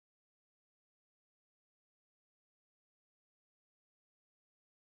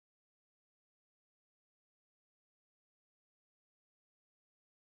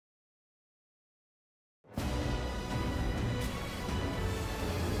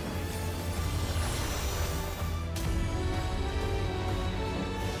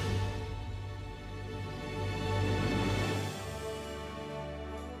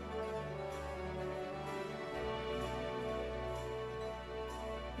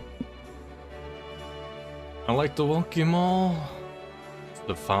I like the Wookiee Mall. It's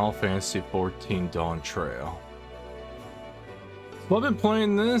the Final Fantasy XIV Dawntrail. So I've been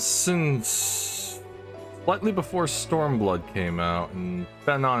playing this since slightly before Stormblood came out and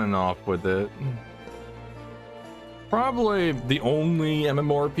been on and off with it. Probably the only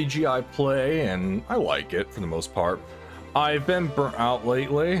MMORPG I play, and I like it for the most part. I've been burnt out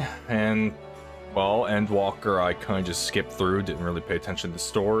lately, and well, Endwalker I kind of just skipped through, didn't really pay attention to the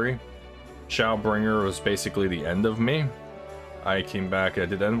story. Shadowbringer was basically the end of me. I came back, I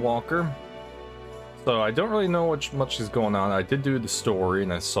did Endwalker. So I don't really know what much is going on. I did do the story,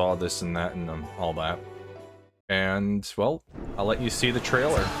 and I saw this and that and all that. And, well, I'll let you see the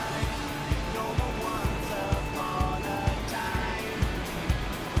trailer.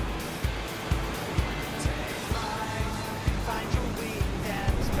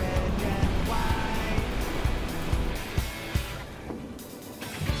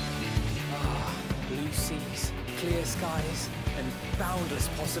 Clear skies and boundless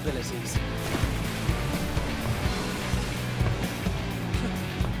possibilities.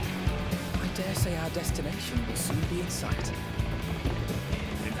 I dare say our destination will soon be in sight.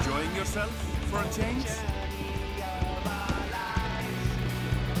 Enjoying yourself for a change?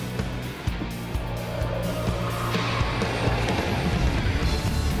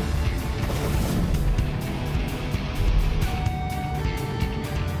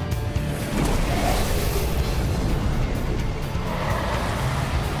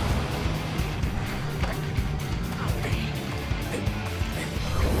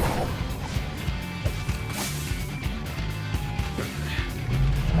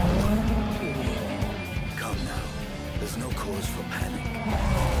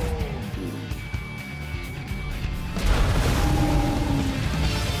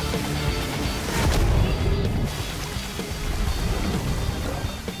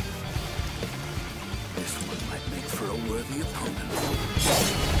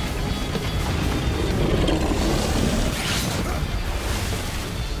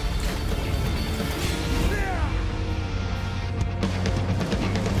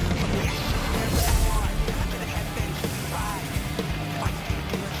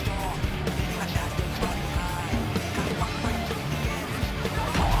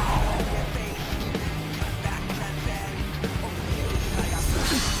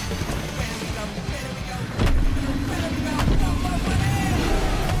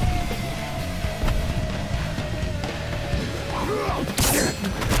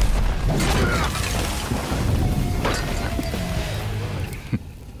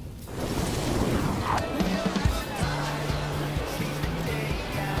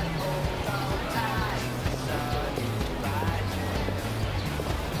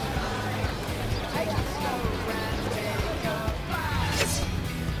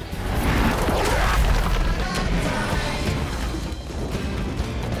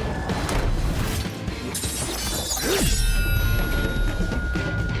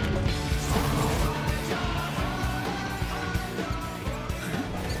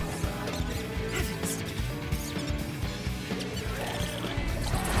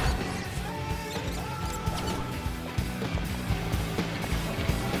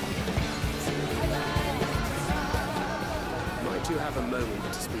 You have a moment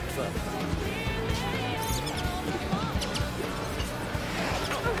to speak further.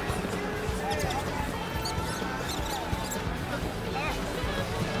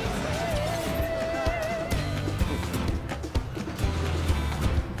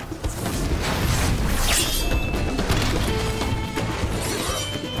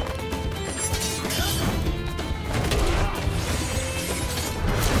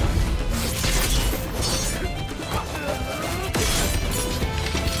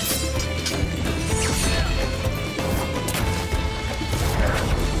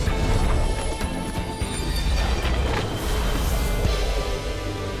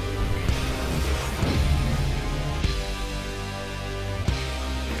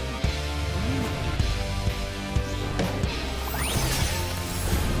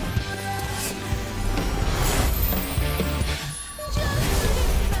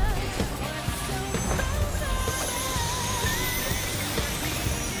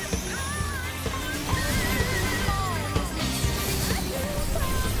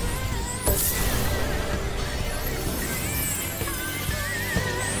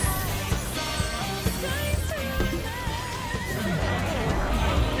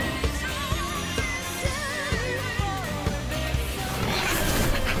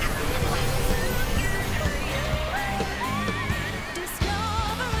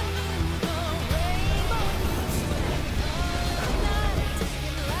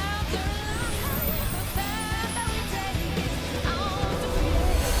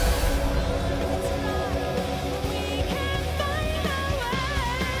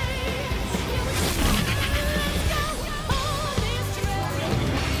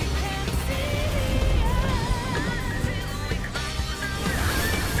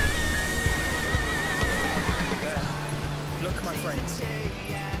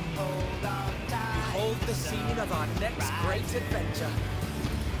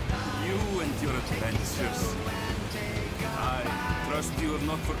 adventures. I trust you have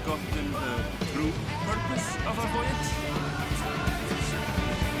not forgotten the true purpose of our voyage?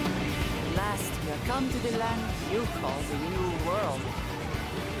 At last we have come to the land you call the New World.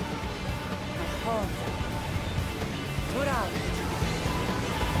 My home. Toral.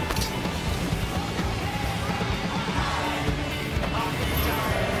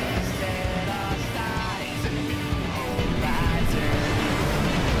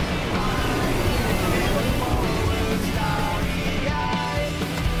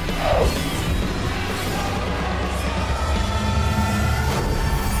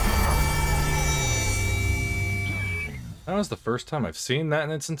 That was the first time I've seen that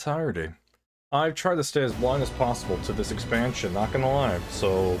in its entirety. I've tried to stay as long as possible to this expansion, not gonna lie,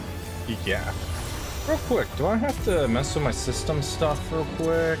 so yeah. Real quick, do I have to mess with my system stuff real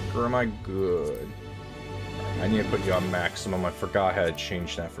quick, or am I good? I need to put you on maximum. I forgot how to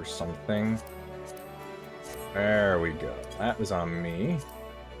change that for something. There we go. That was on me.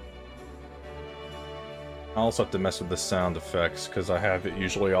 I also have to mess with the sound effects, because I have it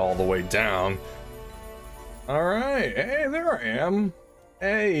usually all the way down. Alright, hey, there I am.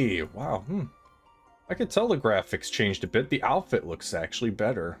 Hey, wow, I could tell the graphics changed a bit. The outfit looks actually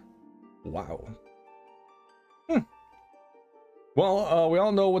better. Wow. Well, we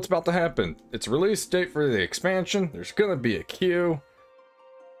all know what's about to happen. It's release date for the expansion. There's gonna be a queue.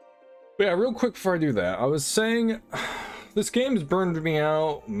 But yeah, real quick before I do that, I was saying, this game's burned me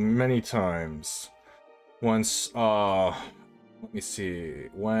out many times. Once, let me see,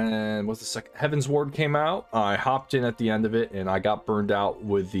 when was the second Heaven's Ward came out, I hopped in at the end of it and I got burned out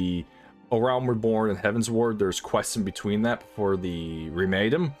with the A Realm Reborn and Heaven's Ward. There's quests in between that before the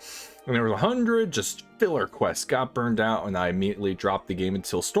remade them. And there was 100 just filler quests. Got burned out and I immediately dropped the game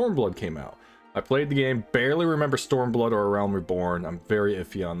until Stormblood came out. I played the game, barely remember Stormblood or A Realm Reborn. I'm very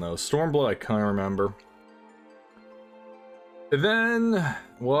iffy on those. Stormblood I kind of remember. And then,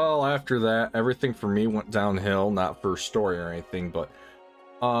 well, after that, everything for me went downhill, not for story or anything, but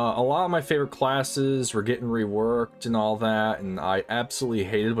a lot of my favorite classes were getting reworked and all that, and I absolutely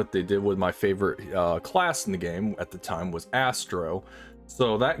hated what they did with my favorite class in the game at the time was Astro.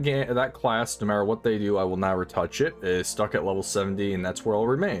 So that class, no matter what they do, I will never touch it. It's stuck at level 70, and that's where I'll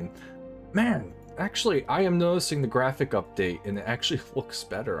remain. Man, actually, I am noticing the graphic update, and it actually looks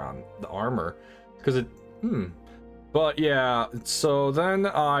better on the armor, because it, But yeah, so then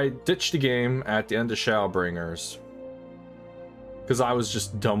I ditched the game at the end of Shadowbringers, because I was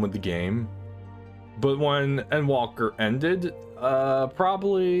just done with the game. But when Endwalker ended,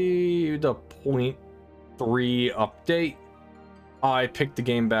 probably the 0.3 update, I picked the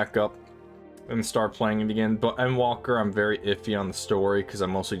game back up and started playing it again. But Endwalker, I'm very iffy on the story, because I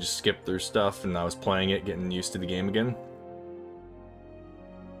mostly just skipped through stuff and I was playing it, getting used to the game again.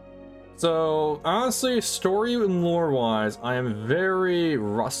 So, honestly, story and lore-wise, I am very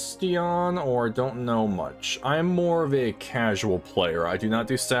rusty on, or don't know much. I am more of a casual player. I do not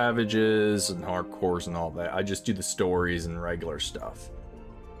do savages and hardcores and all that. I just do the stories and regular stuff.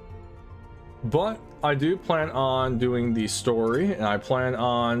 But I do plan on doing the story, and I plan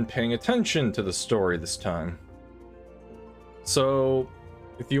on paying attention to the story this time. So,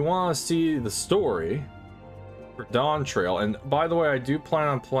 if you want to see the story for Dawntrail, and by the way, I do plan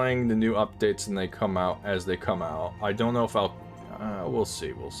on playing the new updates and they come out as they come out. I don't know if I'll we'll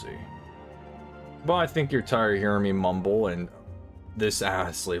see. But I think you're tired of hearing me mumble, and this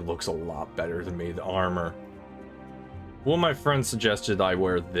honestly looks a lot better than me, the armor. One of my friends suggested I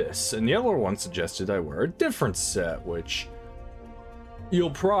wear this, and the other one suggested I wear a different set, which you'll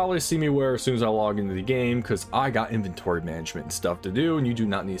probably see me wear as soon as I log into the game, because I got inventory management and stuff to do, and you do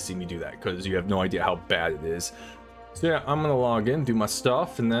not need to see me do that, because you have no idea how bad it is. So yeah, I'm gonna log in, do my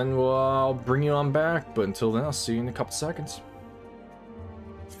stuff, and then I'll bring you on back, but until then, I'll see you in a couple seconds.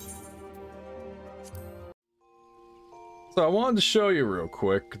 So I wanted to show you real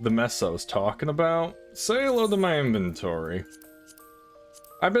quick the mess I was talking about. Say hello to my inventory.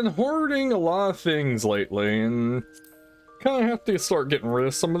 I've been hoarding a lot of things lately, and kind of have to start getting rid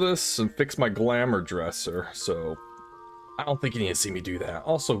of some of this and fix my glamour dresser, so I don't think you need to see me do that.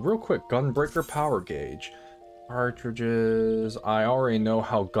 Also, real quick, Gunbreaker power gauge. Cartridges, I already know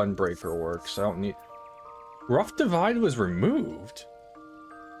how Gunbreaker works, I don't need... Rough Divide was removed?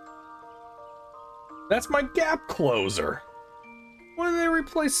 That's my gap closer! When did they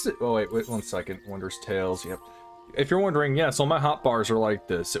replace it? Oh wait, 1 second, Wondrous Tales, yep. If you're wondering, yes, all my hotbars are like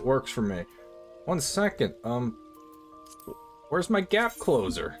this, it works for me. 1 second, where's my gap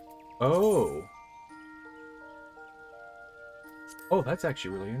closer? Oh. Oh, that's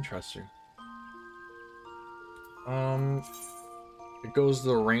actually really interesting. It goes to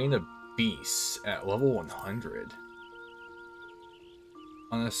the Reign of beasts at level 100.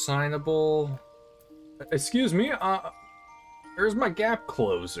 Unassignable. Excuse me, there's my gap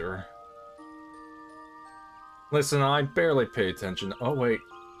closer. Listen, I barely pay attention. Oh, wait.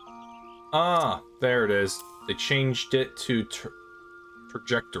 Ah, there it is. They changed it to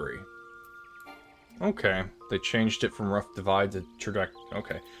trajectory. Okay, they changed it from rough divide to trajectory.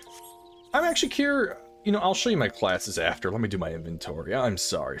 Okay. I'm actually curious. You know, I'll show you my classes after. Let me do my inventory. I'm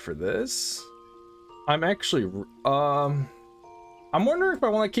sorry for this. I'm actually, I'm wondering if I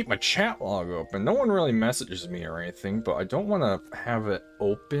want to keep my chat log open. No one really messages me or anything, but I don't want to have it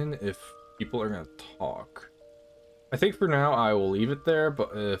open if people are going to talk. I think for now I will leave it there,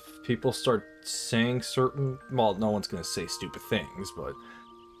 but if people start saying certain, well, no one's going to say stupid things, but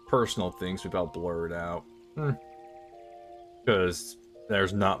personal things, maybe I'll blur it out. Because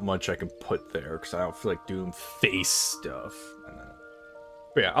there's not much I can put there, because I don't feel like doing face stuff.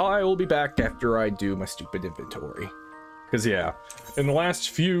 But yeah, I will be back after I do my stupid inventory. Because yeah, in the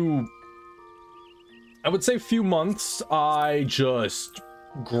last few, I would say few months, I just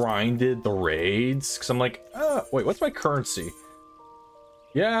grinded the raids. Because I'm like, wait, what's my currency?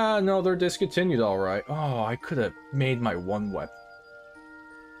 Yeah, no, they're discontinued, alright. Oh, I could have made my one weapon.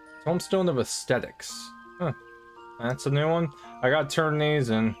 Tombstone of Aesthetics. Huh. That's a new one. I gotta turn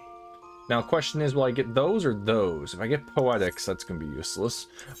these in. Now, the question is, will I get those or those? If I get Poetics, that's gonna be useless.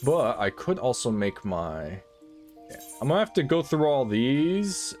 But I could also make my... Yeah. I'm gonna have to go through all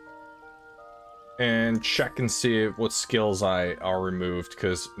these and check and see what skills are removed,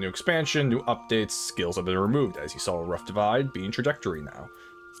 because new expansion, new updates, skills have been removed, as you saw Rough Divide being trajectory now.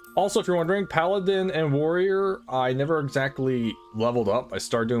 Also, if you're wondering, Paladin and Warrior, I never exactly leveled up. I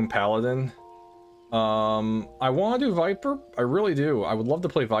started doing Paladin. I want to do Viper. I really do. I would love to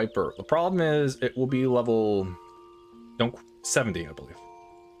play Viper. The problem is it will be level 70, I believe.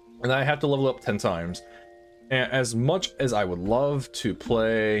 And I have to level up 10 times. And as much as I would love to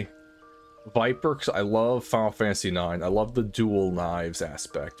play Viper, because I love Final Fantasy IX, I love the dual knives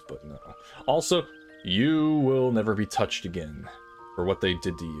aspect, but no. Also, you will never be touched again for what they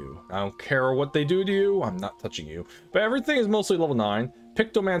did to you. I don't care what they do to you, I'm not touching you. But everything is mostly level 9.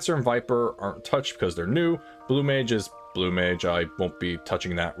 Pictomancer and Viper aren't touched because they're new. Blue Mage is Blue Mage, I won't be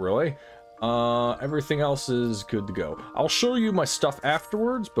touching that really. Everything else is good to go. I'll show you my stuff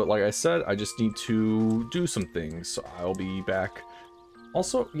afterwards, but like I said, I just need to do some things, so I'll be back.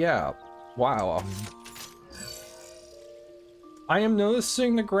 Also, yeah, wow. I am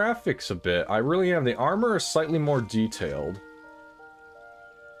noticing the graphics a bit. I really am. The armor is slightly more detailed.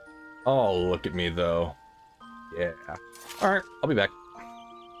 Oh, look at me though. Yeah. Alright, I'll be back.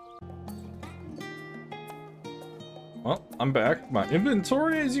 Well, I'm back. My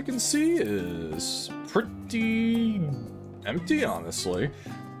inventory, as you can see, is pretty empty, honestly.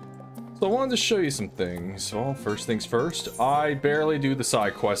 So I wanted to show you some things. Well, first things first, I barely do the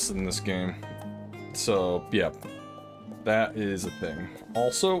side quests in this game. So, yeah, that is a thing.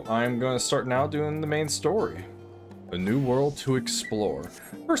 Also, I'm going to start now doing the main story. A new world to explore.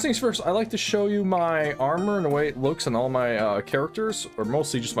 First things first, I like to show you my armor and the way it looks on all my characters, or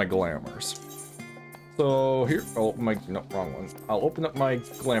mostly just my glamours. So here, oh my, no, wrong one. I'll open up my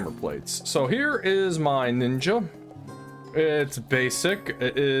glamour plates. So here is my ninja. It's basic.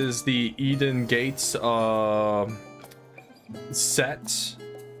 It is the Eden Gates set.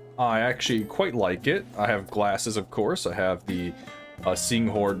 I actually quite like it. I have glasses, of course. I have the Seeing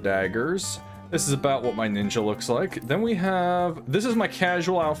Horde daggers. This is about what my ninja looks like. Then we have, this is my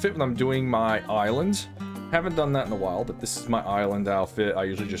casual outfit when I'm doing my island. Haven't done that in a while, but this is my island outfit I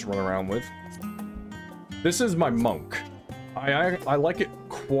usually just run around with. This is my monk. I like it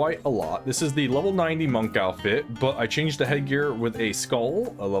quite a lot. This is the level 90 monk outfit, but I changed the headgear with a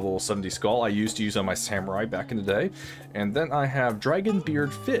skull, a level 70 skull I used to use on my samurai back in the day. And then I have Dragon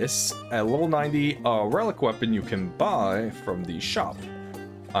Beard Fists, a level 90 relic weapon you can buy from the shop.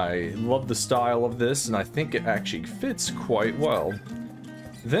 I love the style of this, and I think it actually fits quite well.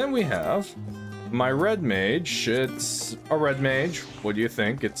 Then we have my red mage. It's a red mage. What do you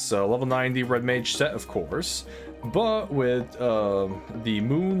think? It's a level 90 red mage set, of course, but with the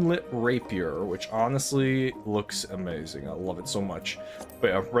moonlit rapier, which honestly looks amazing. I love it so much.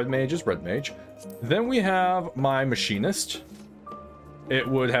 But yeah, red mage is red mage. Then we have my machinist. It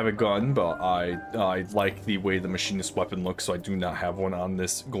would have a gun, but I like the way the machinist weapon looks, so I do not have one on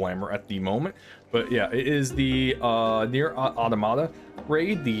this glamour at the moment. But yeah, it is the Near Automata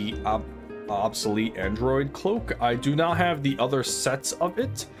raid, the obsolete android cloak. I do not have the other sets of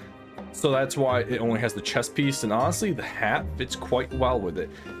it, so that's why it only has the chest piece, and honestly the hat fits quite well with it.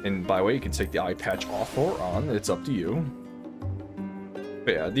 And by the way, you can take the eye patch off or on, it's up to you.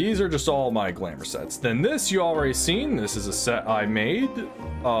 But yeah, these are just all my glamour sets. Then this you already seen. This is a set I made.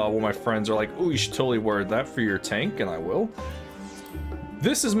 Well, my friends are like, oh, you should totally wear that for your tank, and I will.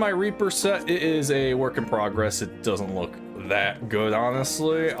 This is my Reaper set. It is a work in progress. It doesn't look that good,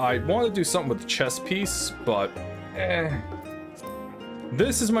 honestly. I want to do something with the chest piece, but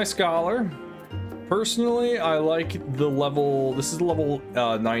This is my Scholar. Personally, I like the level, this is the level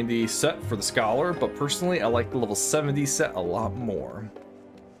 90 set for the Scholar, but personally, I like the level 70 set a lot more.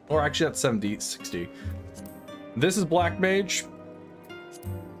 Or actually, that's 70, 60. This is Black Mage.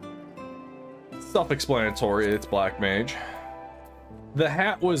 Self-explanatory, it's Black Mage. The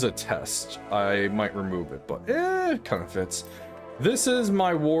hat was a test. I might remove it, but it kind of fits. This is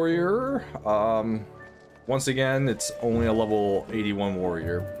my Warrior. Once again, it's only a level 81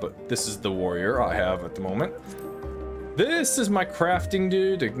 Warrior, but this is the Warrior I have at the moment. This is my crafting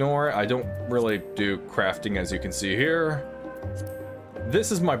dude. Ignore it. I don't really do crafting, as you can see here.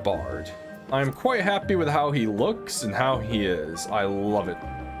 This is my Bard. I'm quite happy with how he looks and how he is. I love it.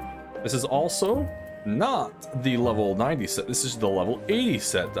 This is also not the level 90 set. This is the level 80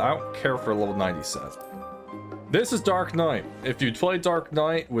 set. I don't care for a level 90 set. This is Dark Knight. If you play Dark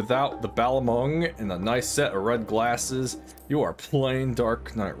Knight without the Balamung and a nice set of red glasses, you are playing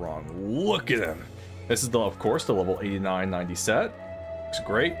Dark Knight wrong. Look at him. This is, of course, the level 89-90 set. Looks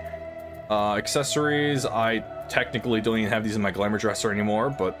great. Accessories, I technically don't even have these in my glamour dresser anymore,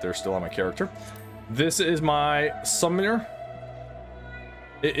 but they're still on my character. This is my Summoner.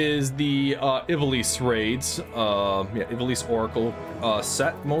 It is the Ivalice raids, yeah, Ivalice Oracle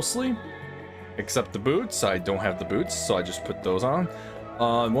set mostly, except the boots. I don't have the boots, so I just put those on.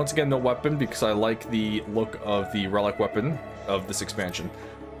 Once again, no weapon because I like the look of the relic weapon of this expansion.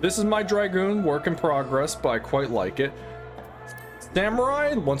 This is my Dragoon, work in progress, but I quite like it.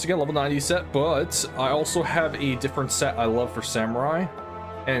 Samurai, once again, level 90 set, but I also have a different set I love for Samurai,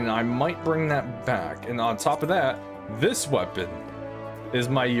 and I might bring that back. And on top of that, this weapon is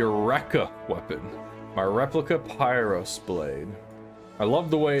my Eureka weapon, my replica Pyros blade. I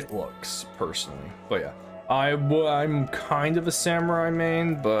love the way it looks, personally. But yeah, I'm kind of a samurai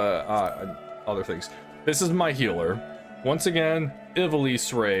main, but other things. This is my healer. Once again,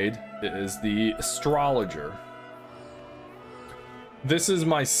 Ivalice raid is the astrologer. This is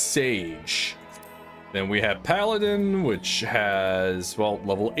my sage. Then we have Paladin, which has, well,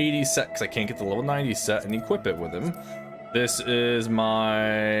 level 80 set, because I can't get the level 90 set and equip it with him. This is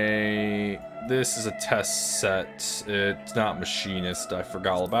a test set. It's not machinist. I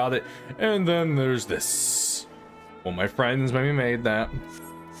forgot all about it. And then there's this. Well, my friends maybe made that.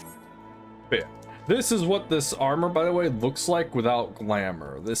 But yeah, this is what this armor, by the way, looks like without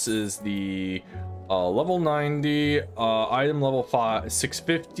glamour. This is the level 90, item level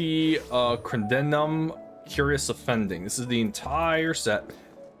 650, Credenum, Curious Offending. This is the entire set.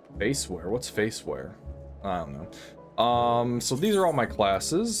 Faceware. What's faceware? I don't know. So these are all my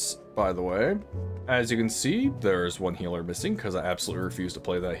classes, by the way. As you can see, there's one healer missing because I absolutely refuse to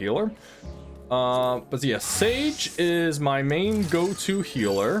play that healer. But yeah, Sage is my main go-to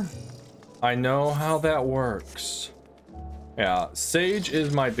healer. I know how that works. Yeah, Sage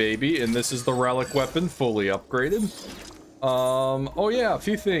is my baby, and this is the relic weapon, fully upgraded. Oh yeah, a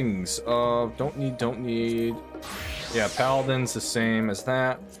few things. Don't need. Yeah, Paladin's the same as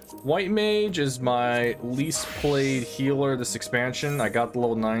that. White Mage is my least played healer this expansion. I got the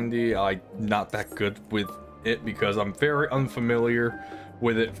level 90. I'm not that good with it because I'm very unfamiliar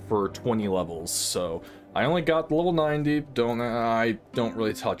with it for 20 levels. So I only got the level 90. I don't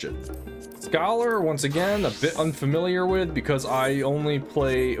really touch it. Scholar, once again, a bit unfamiliar with because I only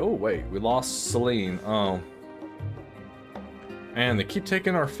play... Oh, wait, we lost Celine. Oh. And they keep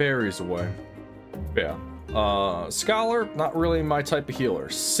taking our fairies away. Yeah. Scholar, not really my type of healer.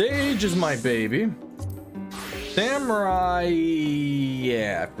 Sage is my baby. Samurai,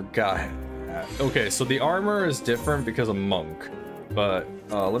 yeah, I forgot. Okay, so the armor is different because of monk, but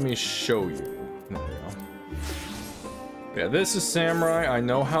let me show you. There we go. Yeah, this is samurai. I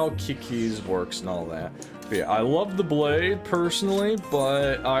know how Kiki's works and all that. But yeah, I love the blade personally,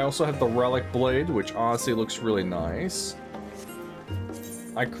 but I also have the relic blade, which honestly looks really nice.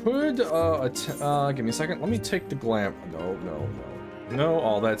 I could, give me a second. Let me take the glam. No,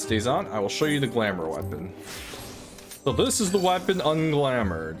 all that stays on. I will show you the glamour weapon. So this is the weapon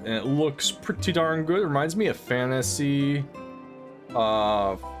unglamored, and it looks pretty darn good. It reminds me of Fantasy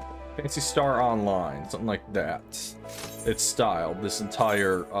Star Online, something like that. It's styled, this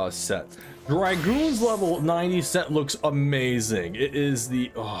entire set. Dragoon's level 90 set looks amazing. It is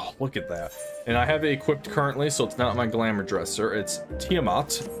the, oh, look at that. And I have it equipped currently, so it's not my glamour dresser. It's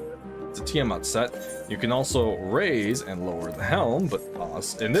Tiamat. It's a Tiamat set. You can also raise and lower the helm, but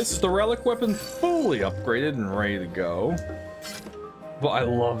and this is the relic weapon fully upgraded and ready to go. But I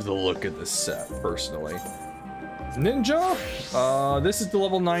love the look of this set, personally. Ninja? This is the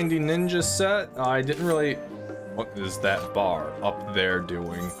level 90 ninja set. I didn't really... What is that bar up there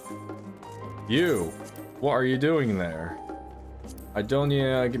doing? You, what are you doing there? I don't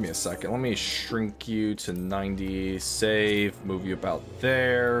give me a second. Let me shrink you to 90, save, move you about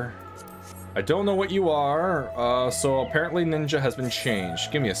there. I don't know what you are, so apparently ninja has been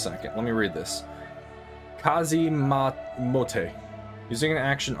changed. Give me a second, let me read this. Kazimamote. Using an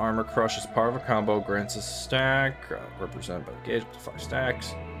action armor crush as part of a combo grants a stack, represented by the gauge up to 5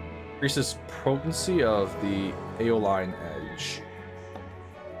 stacks. Increases potency of the Aeoline Edge.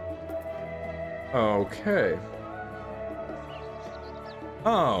 Okay.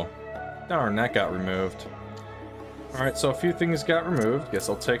 Oh, darn, that got removed. Alright, so a few things got removed. Guess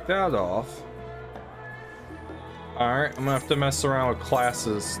I'll take that off. Alright, I'm gonna have to mess around with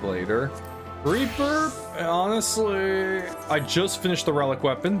classes later. Reaper, honestly, I just finished the relic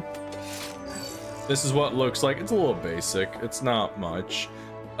weapon. This is what it looks like. It's a little basic. It's not much.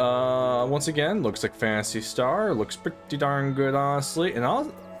 Once again, looks like Phantasy Star. Looks pretty darn good, honestly. And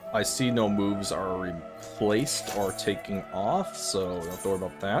I see no moves are replaced or taking off, so don't have to worry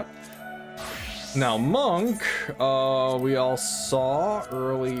about that. Now, Monk, we all saw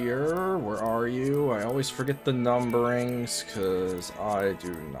earlier. Where are you? I always forget the numberings because I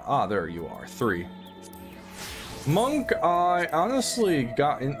do not. Ah, there you are. 3. Monk, I honestly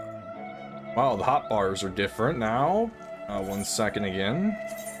got in. Wow, the hotbars are different now. 1 second again.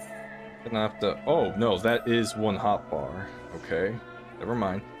 Gonna have to. Oh no, that is 1 hotbar. Okay, never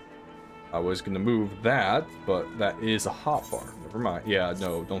mind. I was gonna move that, but that is a hotbar. Never mind. Yeah,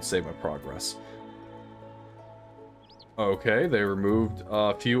 no, don't save my progress. Okay, they removed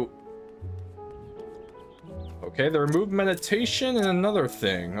a few. Okay, they removed meditation and another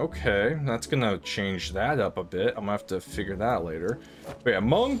thing. Okay, that's gonna change that up a bit. I'm gonna have to figure that later. But yeah,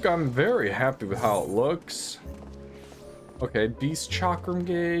 Monk, I'm very happy with how it looks. Okay, Beast Chakram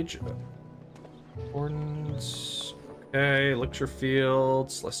Gauge. Ordnance. Okay, Elixir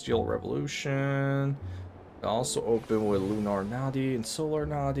Field, Celestial Revolution. Also open with Lunar Nadi and Solar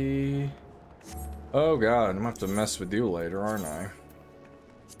Nadi. Oh god, I'm gonna have to mess with you later, aren't I?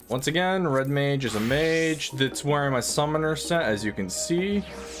 Once again, Red Mage is a mage that's wearing my summoner set, as you can see.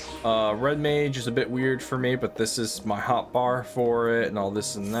 Red Mage is a bit weird for me, but this is my hotbar for it and all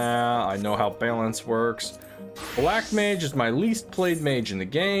this and that. I know how balance works. Black Mage is my least played mage in the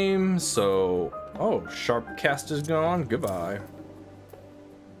game, so... Oh, Sharp Cast is gone. Goodbye.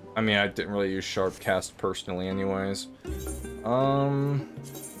 I mean, I didn't really use Sharp Cast personally anyways.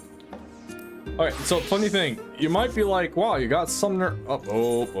 Alright, so funny thing, you might be like, wow, you got Summoner...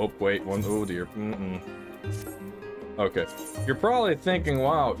 Oh, wait, oh dear. Okay, you're probably thinking,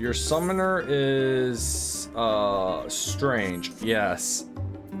 wow, your Summoner is, strange. Yes.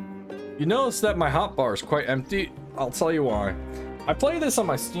 You notice that my hotbar is quite empty? I'll tell you why. I play this on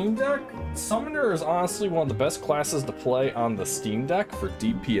my Steam Deck. Summoner is honestly one of the best classes to play on the Steam Deck for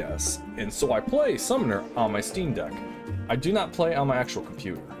DPS, and so I play Summoner on my Steam Deck. I do not play on my actual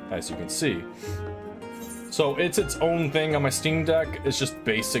computer, as you can see. So it's its own thing on my Steam Deck. It's just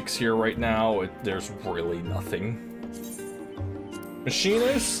basics here right now. There's really nothing.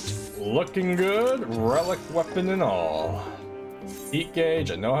 Machinist, looking good. Relic weapon and all. Heat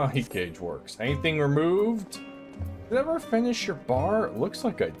gauge, I know how heat gauge works. Anything removed? Did I ever finish your bar? It looks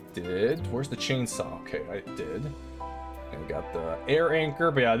like I did. Where's the chainsaw? Okay, I did. And we got the air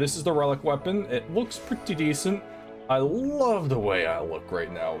anchor, but yeah, this is the relic weapon. It looks pretty decent. I love the way I look right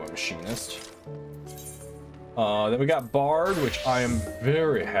now with Machinist. Then we got Bard, which I am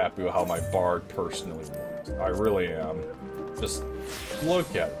very happy with how my Bard personally looks. I really am. Just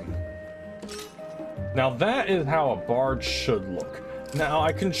look at him. Now that is how a Bard should look. Now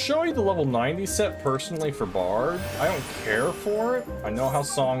I can show you the level 90 set personally for Bard. I don't care for it. I know how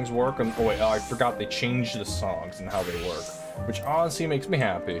songs work. And oh wait, I forgot they changed the songs and how they work, which honestly makes me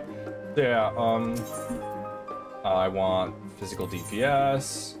happy. Yeah, I want physical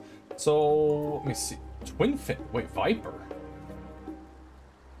DPS. So let me see. Twin Fin. Wait, Viper.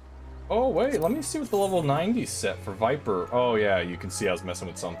 Oh wait, let me see what the level 90 set for Viper. Oh yeah, you can see I was messing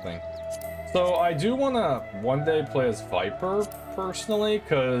with something. So I do want to one day play as Viper personally,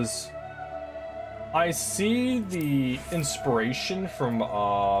 because I see the inspiration from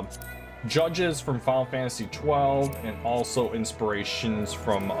judges from Final Fantasy 12 and also inspirations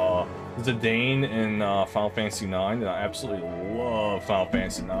from Zidane in Final Fantasy 9, and I absolutely love Final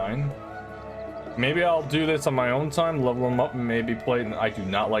Fantasy 9. Maybe I'll do this on my own time, level them up, and maybe play. I do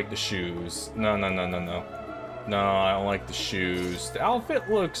not like the shoes. No, no, no, no, no. No, I don't like the shoes. The outfit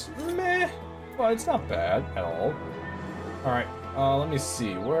looks meh, but it's not bad at all. Alright, let me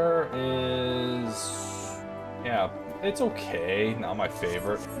see. Where is... Yeah, it's okay. Not my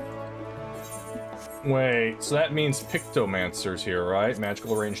favorite. Wait, so that means Pictomancer's here, right?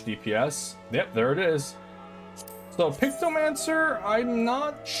 Magical range DPS. Yep, there it is. So Pictomancer, I'm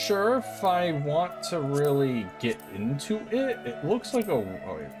not sure if I want to really get into it. It looks like a... Oh,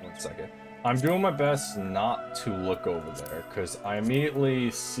 wait, 1 second. I'm doing my best not to look over there, because I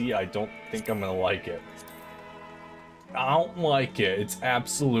immediately see I don't think I'm going to like it. I don't like it. It's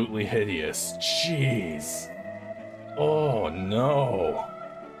absolutely hideous. Jeez. Oh, no.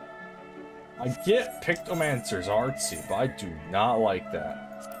 I get Pictomancer's artsy, but I do not like that.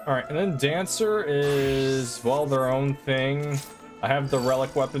 Alright, and then Dancer is, well, their own thing. I have the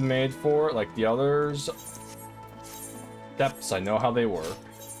relic weapon made for it, like the others. Depths, I know how they work.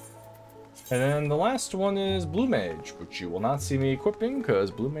 And then the last one is Blue Mage, which you will not see me equipping,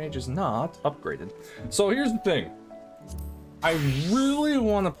 because Blue Mage is not upgraded. So here's the thing. I really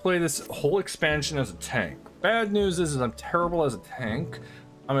want to play this whole expansion as a tank. Bad news is I'm terrible as a tank.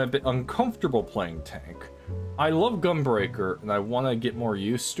 I'm a bit uncomfortable playing tank. I love Gunbreaker, and I want to get more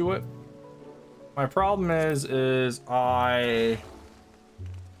used to it. My problem is I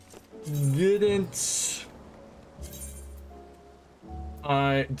didn't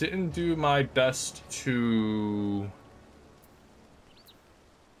do my best to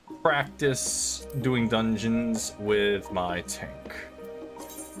practice doing dungeons with my tank.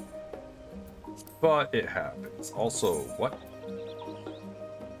 But it happens. Also, what?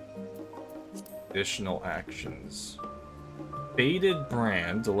 Additional actions. Baited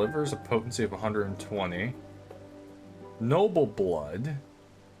Brand delivers a potency of 120. Noble Blood.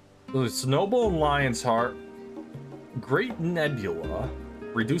 It's Noble and Lion's Heart. Great Nebula.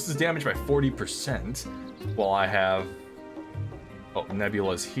 Reduces damage by 40%. While I have... Oh,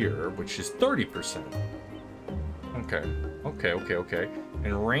 Nebula's here, which is 30%. Okay.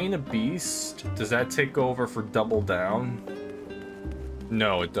 And Rain of Beast. Does that take over for Double Down?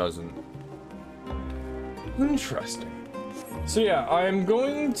 No, it doesn't. Interesting. So yeah, I'm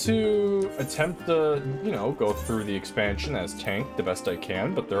going to attempt to, you know, go through the expansion as tank the best I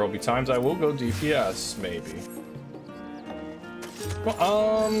can, but there will be times I will go DPS, maybe.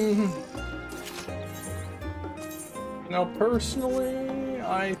 Well, now personally,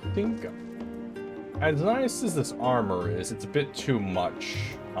 I think as nice as this armor is, it's a bit too much,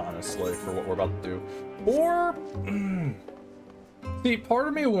 honestly, for what we're about to do. Or... See, part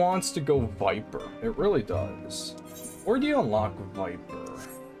of me wants to go Viper. It really does. Where do you unlock Viper?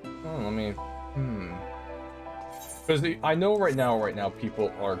 Oh, let me... Because I know right now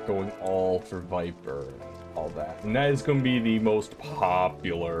people are going all for Viper and all that. And that is going to be the most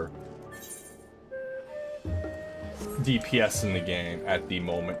popular DPS in the game at the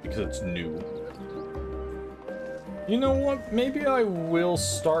moment because it's new. You know what? Maybe I will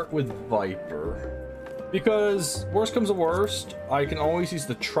start with Viper. Because, worst comes to worst, I can always use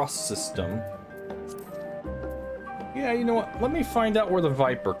the trust system. Yeah, you know what? Let me find out where the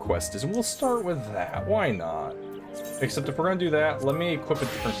Viper quest is, and we'll start with that. Why not? Except if we're gonna do that, let me equip a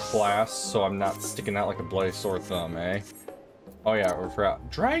different class so I'm not sticking out like a bloody sore thumb, eh? Oh yeah, we forgot.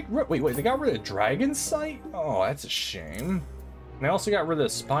 Wait, they got rid of Dragon Sight? Oh, that's a shame. And they also got rid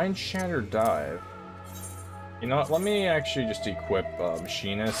of Spine Shatter Dive. You know what, let me actually just equip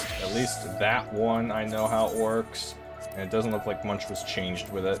Machinist. At least that one, I know how it works. And it doesn't look like much was changed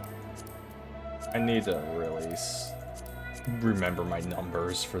with it. I need to really remember my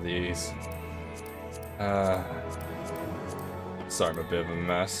numbers for these. Sorry, I'm a bit of a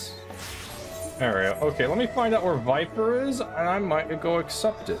mess. There we go. Okay, let me find out where Viper is, and I might go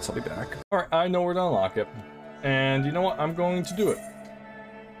accept it. So I'll be back. Alright, I know where to unlock it. And you know what, I'm going to do it.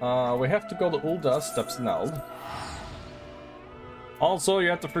 We have to go to Ulda Stepsneld. Also, you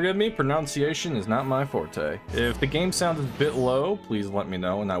have to forgive me, pronunciation is not my forte. If the game sounds a bit low, please let me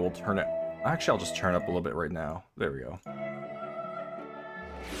know and I will turn it. Actually, I'll just turn it up a little bit right now. There we go.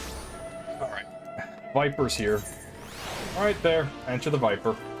 Alright. Viper's here. Alright there. Enter the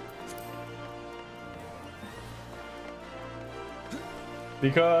Viper.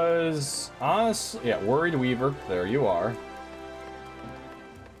 Because, honestly, yeah, Worried Weaver. There you are.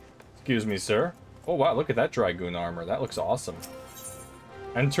 Excuse me, sir. Oh, wow, look at that Dragoon armor. That looks awesome.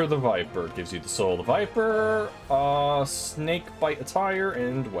 Enter the Viper. Gives you the Soul of the Viper, Snake Bite Attire,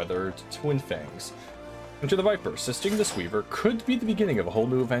 and Weathered Twin Fangs. Enter the Viper. Assisting this Weaver could be the beginning of a whole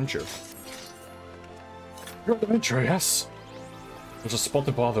new adventure. Your adventure, yes. There's a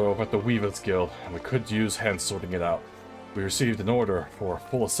spotted bother over at the Weavers Guild, and we could use hands sorting it out. We received an order for a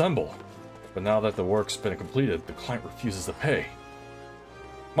full assemble, but now that the work's been completed, the client refuses to pay.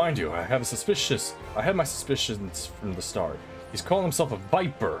 Mind you, I had my suspicions from the start. He's calling himself a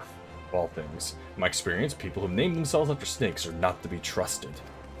Viper, of all things. In my experience, people who name themselves after snakes are not to be trusted.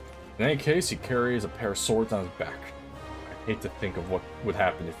 In any case, he carries a pair of swords on his back. I hate to think of what would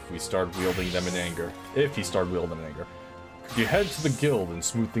happen if we started wielding them in anger. If he started wielding them in anger. Could you head to the guild and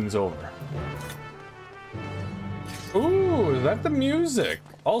smooth things over? Ooh, is that the music?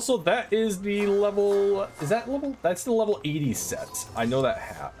 Also, that is the level... Is that level? That's the level 80 set. I know that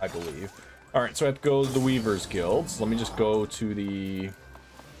hat, I believe. Alright, so I have to go to the Weavers Guild. So let me just go to the...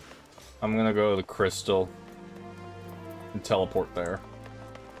 I'm gonna go to the Crystal and teleport there.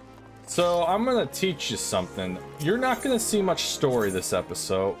 So I'm gonna teach you something. You're not gonna see much story this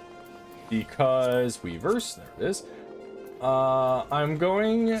episode because Weavers, there it is. I'm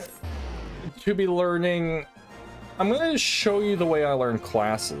going to be learning... I'm going to show you the way I learn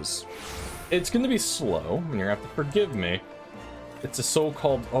classes. It's going to be slow, and you're going to have to forgive me. It's a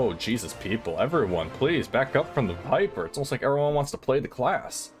so-called... Oh, Jesus, people. Everyone, please, back up from the Viper. It's almost like everyone wants to play the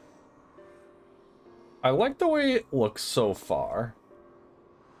class. I like the way it looks so far.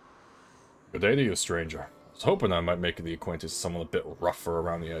 Good day to you, stranger. I was hoping I might make the acquaintance of someone a bit rougher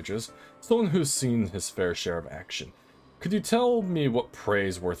around the edges. Someone who's seen his fair share of action. Could you tell me what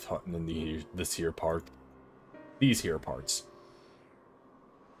prey's worth hunting in these here parts?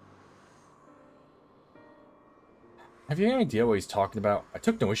 Have you any idea what he's talking about? I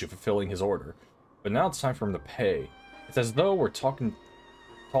took no issue fulfilling his order, but now it's time for him to pay. It's as though we're talking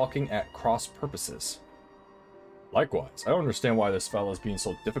at cross purposes. Likewise, I don't understand why this fellow is being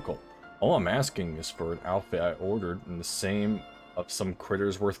so difficult. All I'm asking is for an outfit I ordered in the same of some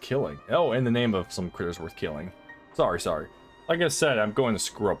critters worth killing. Oh, in the name of some critters worth killing. Sorry. Like I said, I'm going to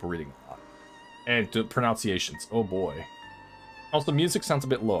screw up reading a lot. And pronunciations. Oh boy. Also, the music sounds a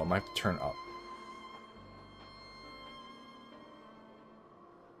bit low. I might have to turn it up.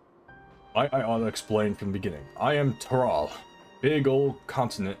 I ought to explain from the beginning. I am Taral. Big old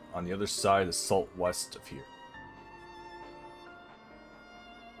continent on the other side of the salt west of here.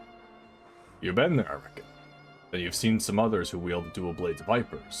 You've been there, I reckon. Then you've seen some others who wield dual-bladed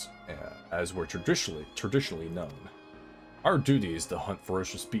vipers, as were traditionally known. Our duty is to hunt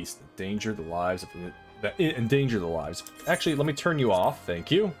ferocious beasts that endanger the lives. Actually, let me turn you off. Thank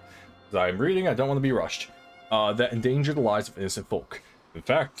you. As I'm reading, I don't want to be rushed. That endanger the lives of innocent folk. In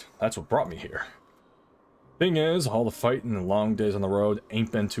fact, that's what brought me here. Thing is, all the fighting and long days on the road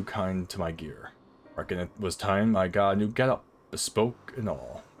ain't been too kind to my gear. Reckon it was time I got a new getup, bespoke and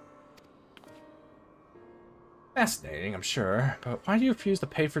all. Fascinating, I'm sure, but why do you refuse to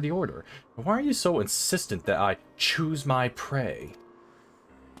pay for the order? Why are you so insistent that I choose my prey?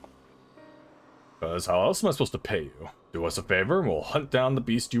 Because how else am I supposed to pay you? Do us a favor and we'll hunt down the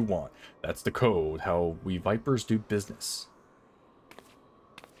beast you want. That's the code, how we Vipers do business.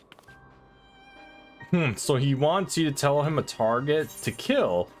 So he wants you to tell him a target to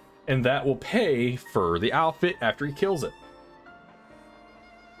kill, and that will pay for the outfit after he kills it.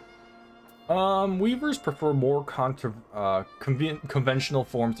 Weavers prefer more conventional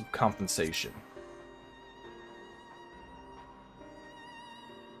forms of compensation.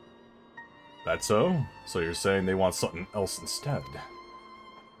 That's so? So you're saying they want something else instead?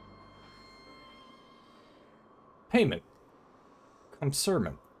 Payment.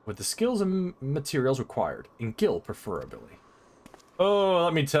 Consignment. With the skills and materials required. In guild, preferably. Oh,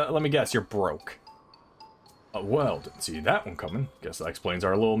 let me guess, you're broke. Well, didn't see that one coming. Guess that explains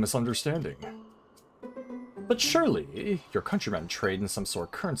our little misunderstanding. But surely, your countrymen trade in some sort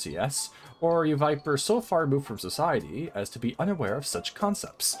of currency, yes? Or are you Vipers so far removed from society as to be unaware of such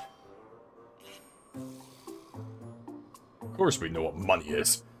concepts? Of course we know what money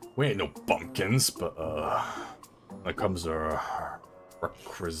is. We ain't no bumpkins, but, when it comes to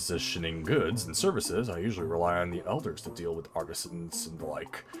requisitioning goods and services, I usually rely on the elders to deal with artisans and the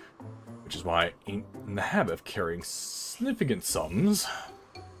like. Which is why I ain't in the habit of carrying significant sums.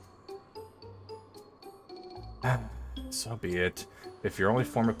 So be it. If your only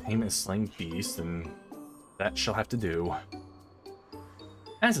form of payment is slaying beasts, then that shall have to do.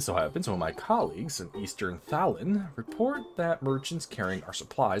 As it so happens, one of my colleagues in Eastern Thalin report that merchants carrying our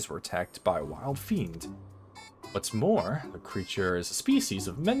supplies were attacked by a wild fiend. What's more, the creature is a species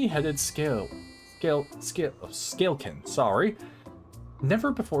of many-headed scalekin, sorry.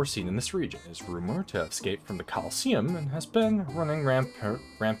 Never before seen in this region, is rumored to have escaped from the Colosseum and has been running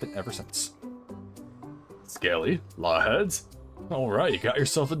rampant ever since. Scaly? Lawheads? Alright, you got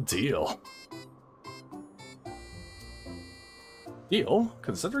yourself a deal. Deal?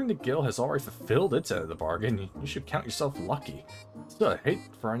 Considering the guild has already fulfilled its end of the bargain, you should count yourself lucky. Still, I'd hate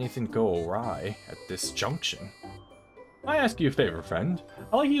for anything to go awry at this junction. I ask you a favor, friend.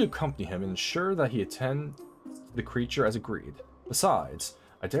 I'd like you to accompany him and ensure that he attends the creature as agreed. Besides,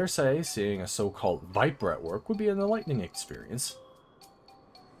 I dare say seeing a so-called viper at work would be an enlightening experience.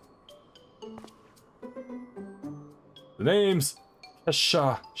 The name's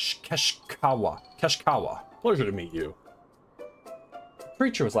Keshkawa. Pleasure to meet you. The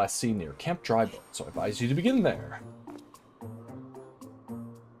creature was last seen near Camp Drybone, so I advise you to begin there.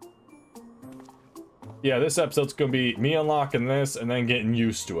 Yeah, this episode's gonna be me unlocking this and then getting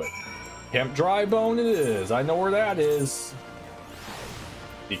used to it. Camp Drybone it is. I know where that is.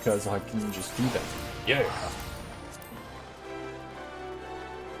 Because I can just do that. Yeah.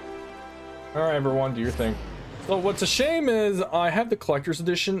 Alright, everyone, do your thing. So what's a shame is I have the collector's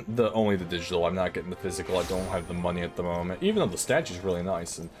edition, only the digital. I'm not getting the physical. I don't have the money at the moment, even though the statue's really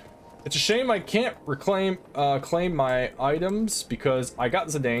nice. And it's a shame I can't claim my items because I got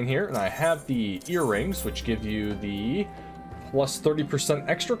Zidane here and I have the earrings, which give you the plus 30%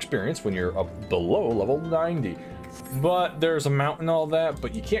 extra experience when you're up below level 90. But there's a mount and all that,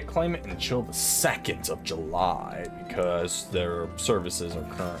 but you can't claim it until the 2nd of July because their services are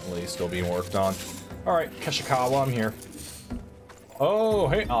currently still being worked on. Alright, Keshikawa, I'm here. Oh,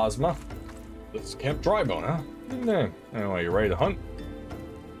 hey, Ozma. This is Camp Drybone, huh? Good name. Anyway, you ready to hunt?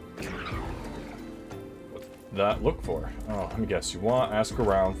 What's that look for? Oh, let me guess. You want to ask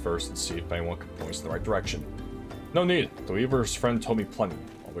around first and see if anyone can point us in the right direction. No need. The Weaver's friend told me plenty.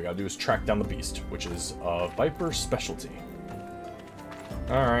 All we gotta do is track down the beast, which is a Viper's specialty.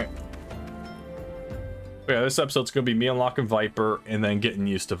 Alright. Yeah, this episode's gonna be me unlocking Viper and then getting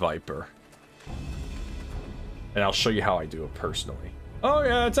used to Viper. And I'll show you how I do it personally. Oh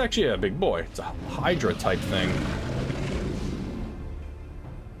yeah, it's actually a big boy. It's a Hydra type thing.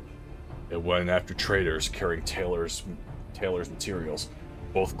 It went after traders carrying Taylor's materials.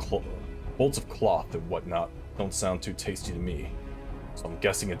 Both bolts of cloth and whatnot don't sound too tasty to me. So I'm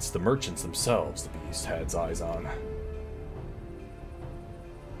guessing it's the merchants themselves the beast had its eyes on.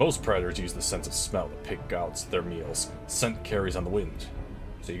 Most predators use the sense of smell to pick out their meals. Scent carries on the wind.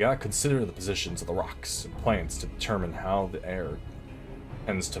 So you gotta consider the positions of the rocks and plants to determine how the air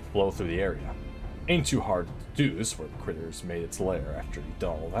tends to flow through the area. Ain't too hard to deduce where the critters made its lair after you've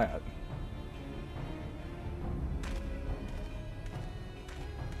done all that.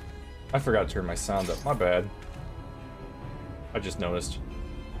 I forgot to turn my sound up, my bad. I just noticed.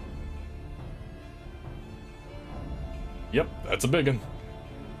 Yep, that's a big one.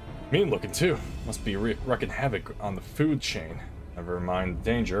 Mean looking too. Must be wreaking havoc on the food chain. Never mind the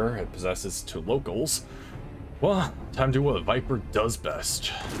danger it possesses to locals. Well, time to do what a Viper does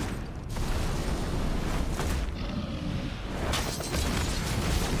best.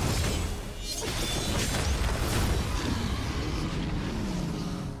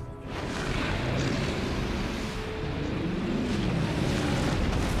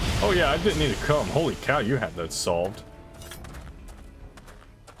 Oh yeah, I didn't need to come. Holy cow, you had that solved.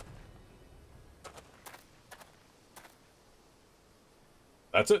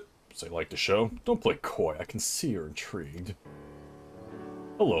 That's it. So you like the show? Don't play coy. I can see you're intrigued.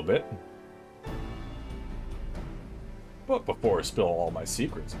 A little bit. But before I spill all my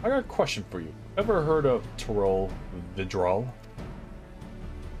secrets, I got a question for you. Ever heard of Tyrol Vidral?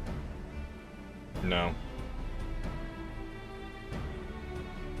 No.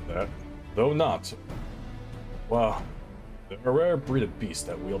 That, though not. Well, they're a rare breed of beast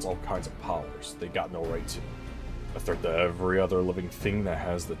that wields all kinds of powers they got no right to. A threat to every other living thing that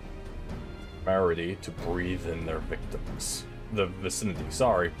has the temerity to breathe in their victims. The vicinity,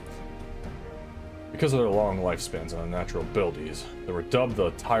 sorry. Because of their long lifespans and unnatural abilities, they were dubbed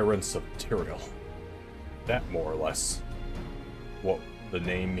the Tyrants of Tyrael. That, more or less, what the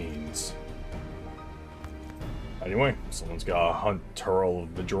name means. Anyway, someone's gotta hunt Tyrol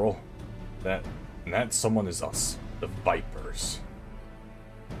Vidral. And that someone is us, the Vipers.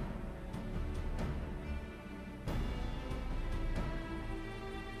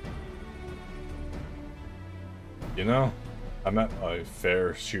 You know, I met a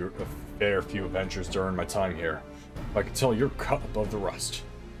fair few adventures during my time here. I can tell you're cut above the rest.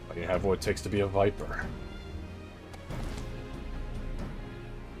 I can have what it takes to be a Viper.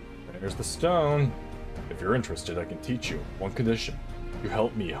 There's the stone. If you're interested, I can teach you. One condition. You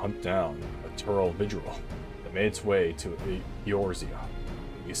help me hunt down a Tyrol Vidral that made its way to Eorzea.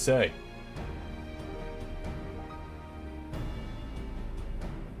 What do you say?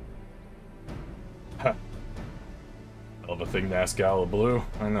 Ha. Hell of a thing to ask out of the blue.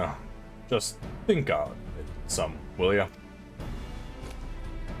 I know. Just think out it some, will ya?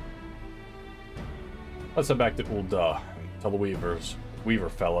 Let's head back to Ul'dah and tell the Weaver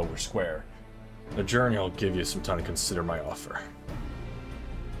fellow we're square. The journey will give you some time to consider my offer.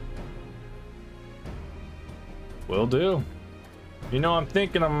 Will do. You know, I'm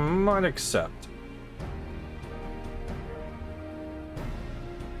thinking I might accept.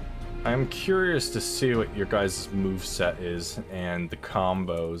 I'm curious to see what your guys' moveset is and the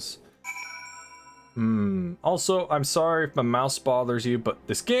combos. Also, I'm sorry if my mouse bothers you, but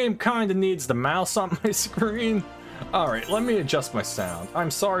this game kinda needs the mouse on my screen. Alright, let me adjust my sound. I'm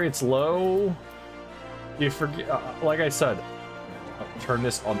sorry it's low. You forget, like I said, I'll turn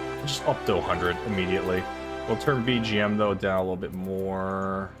this on just up to 100 immediately. We'll turn BGM though down a little bit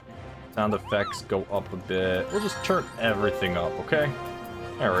more. Sound effects go up a bit. We'll just turn everything up, okay?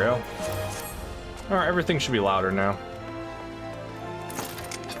 There we go. Alright, everything should be louder now.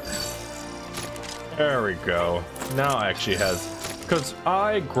 There we go. Now it actually has... Because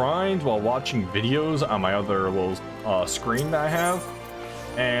I grind while watching videos on my other little screen that I have.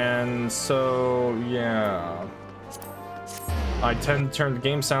 And so, yeah. I tend to turn the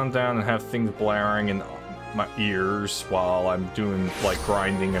game sound down and have things blaring in my ears while I'm doing, like,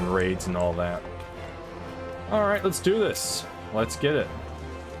 grinding and raids and all that. Alright, let's do this. Let's get it.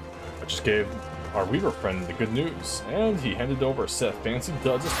 I just gave our Weaver friend the good news, and he handed over a set of fancy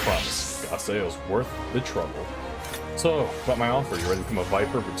duds as promised. Gotta say, it was worth the trouble. So, about my offer, you ready to become a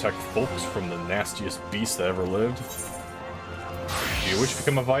Viper, protect folks from the nastiest beast that ever lived? Do you wish to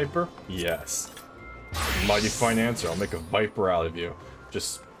become a Viper? Yes. Mighty fine answer, I'll make a Viper out of you.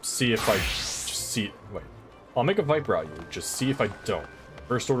 Just see if I... Wait. I'll make a Viper out of you, just see if I don't.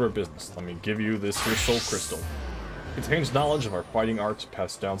 First order of business, let me give you this here soul crystal. It contains knowledge of our fighting arts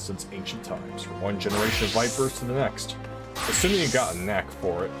passed down since ancient times, from one generation of Vipers to the next. Assuming you got a knack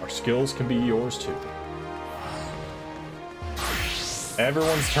for it, our skills can be yours too.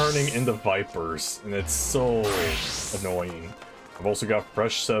 Everyone's turning into Vipers, and it's so annoying. I've also got a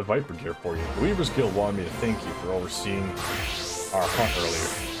fresh set of Viper gear for you. The Weavers Guild wanted me to thank you for overseeing our hunt earlier,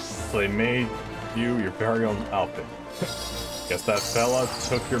 so they made you your very own outfit. Guess that fella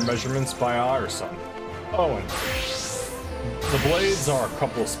took your measurements by eye or something. Oh, and the blades are a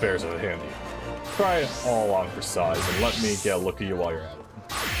couple of spares of it handy. Try it all on for size and let me get a look at you while you're at it.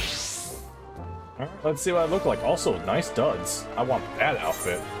 Alright, let's see what I look like. Also, nice duds. I want that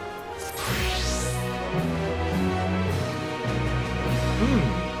outfit.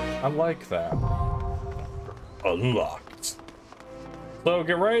 I like that. Unlocked. So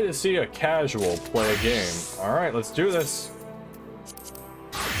get ready to see a casual play a game. Alright, let's do this.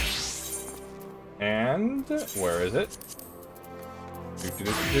 And where is it?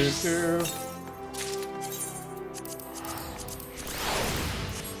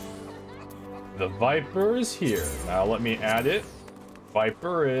 The Viper is here. Now let me add it.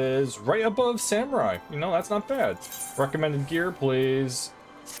 Viper is right above Samurai. You know, that's not bad. Recommended gear, please.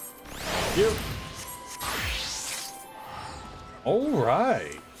 Thank you.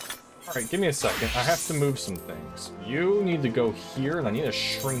 Alright. Alright, give me a second. I have to move some things. You need to go here, and I need to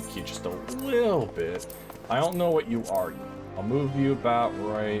shrink you just a little bit. I don't know what you are yet. I'll move you about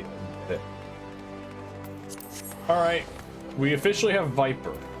right there. Alright, we officially have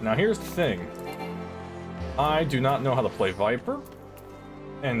Viper. Now here's the thing. I do not know how to play Viper.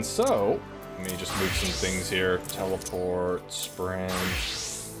 And so, let me just move some things here. Teleport, sprint.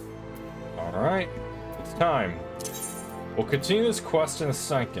 Alright, it's time. We'll continue this quest in a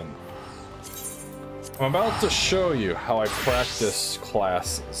second. I'm about to show you how I practice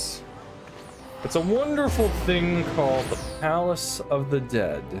classes. It's a wonderful thing called the Palace of the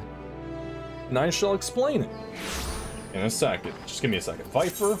Dead. And I shall explain it in a second. Just give me a second.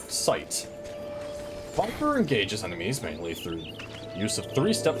 Viper, sight. Viper engages enemies mainly through use of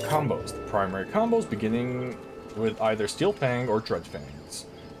 3-step combos. The primary combos beginning with either Steel Fang or Dread Fangs.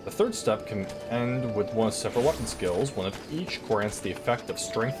 The third step can end with one of several weapon skills, one of each grants the effect of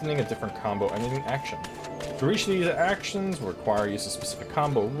strengthening a different combo ending action. To reach these actions will require use of specific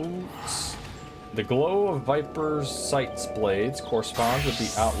combo rules. The glow of Viper's sight's blades corresponds with the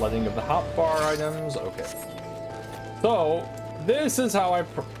outletting of the hotbar items. Okay. So, this is how I...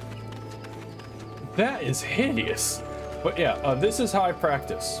 That is hideous. But yeah, this is how I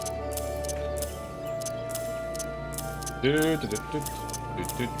practice. This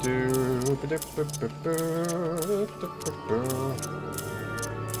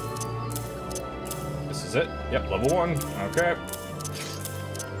is it. Yep, level 1. Okay.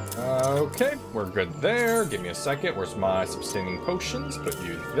 Okay, we're good there. Give me a second. Where's my sustaining potions? Put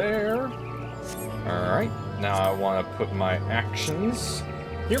you there. Alright. Now I want to put my actions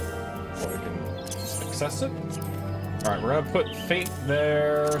here so I can access it. Alright, we're gonna put Fate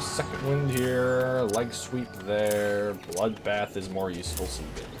there, Second Wind here, Leg Sweep there, Bloodbath is more useful, so you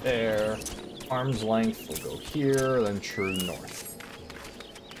get there. Arm's Length will go here, then True North.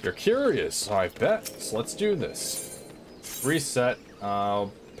 You're curious, I bet, so let's do this. Reset,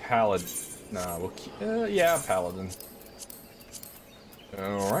 Paladin. Nah, we'll keep, yeah, Paladin.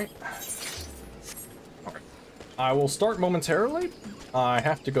 Alright. Alright. I will start momentarily. I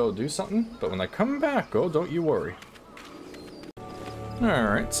have to go do something, but when I come back, oh, don't you worry.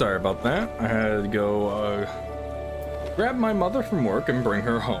 Alright, sorry about that. I had to go, grab my mother from work and bring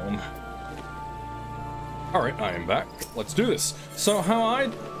her home. Alright, I am back. Let's do this. So how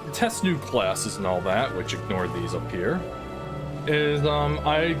I test new classes and all that, which ignore these up here, is,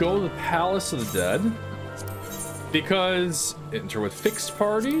 I go to the Palace of the Dead, because enter with fixed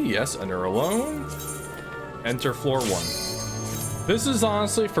party, yes, enter alone, enter floor 1. This is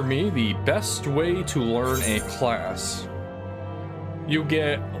honestly, for me, the best way to learn a class. You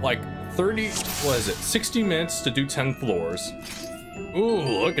get, like, 60 minutes to do 10 floors. Ooh,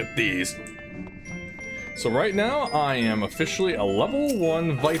 look at these. So right now, I am officially a level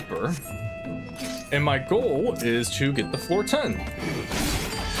 1 Viper, and my goal is to get the floor 10.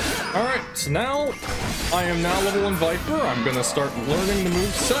 Alright, so now, I am now level 1 Viper. I'm gonna start learning the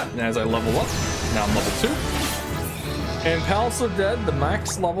moveset, and as I level up, now I'm level 2. In Palace of the Dead, the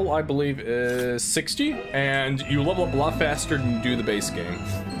max level, I believe, is 60, and you level up a lot faster than you do the base game.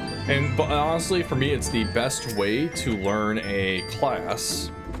 But honestly, for me, it's the best way to learn a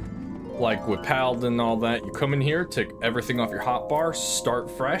class. Like with Paladin and all that, you come in here, take everything off your hotbar, start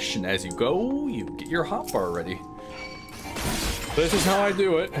fresh, and as you go, you get your hotbar ready. This is how I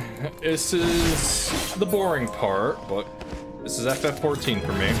do it. This is the boring part, but this is FF14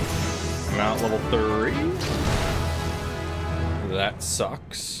 for me. I'm out level 3. That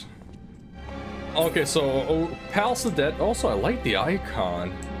sucks. Okay, so Palace of the Dead. Also, I like the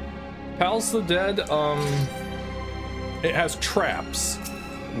icon. Palace of the Dead, it has traps.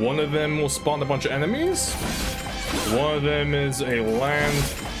 One of them will spawn a bunch of enemies. One of them is a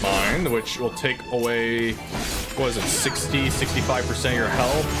landmine, which will take away, what is it, 65% of your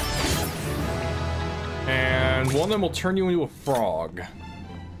health. And one of them will turn you into a frog.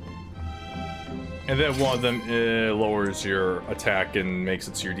 And then one of them lowers your attack and makes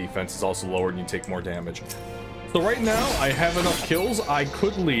it so your defense is also lowered and you take more damage. So right now, I have enough kills. I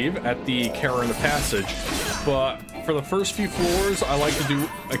could leave at the Kara in the Passage, but for the first few floors, I like to do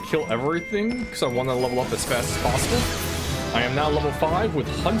a kill everything because I want to level up as fast as possible. I am now level 5 with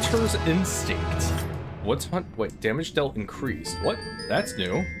Hunter's Instinct. What's wait, damage dealt increased. What? That's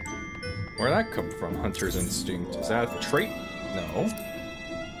new. Where'd that come from, Hunter's Instinct? Is that a trait? No.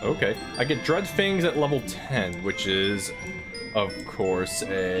 Okay, I get Dread Fangs at level 10, which is, of course,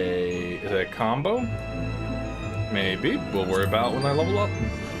 is it a combo? Maybe. We'll worry about when I level up.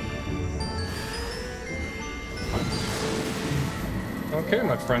 Okay,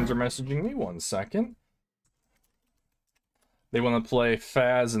 my friends are messaging me. 1 second. They want to play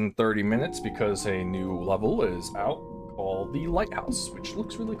Faz in 30 minutes because a new level is out called the Lighthouse, which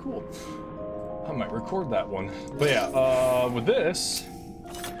looks really cool. I might record that one. But yeah, with this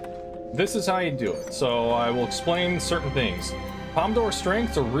is how you do it. So I will explain certain things. Pomodoro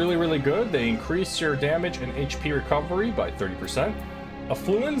strengths are really, really good. They increase your damage and HP recovery by 30%.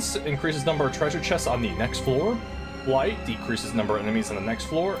 Affluence increases number of treasure chests on the next floor. Light decreases number of enemies on the next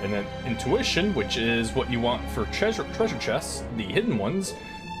floor. And then Intuition, which is what you want for treasure chests, the hidden ones,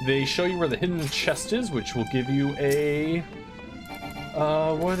 they show you where the hidden chest is, which will give you a...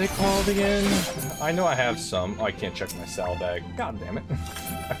 what are they called again? I know I have some. Oh, I can't check my sal bag. God damn it.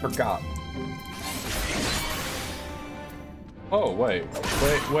 I forgot. Oh, wait.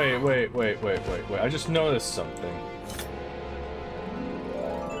 I just noticed something.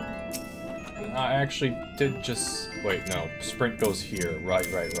 I actually did just... Wait, no. Sprint goes here. Right.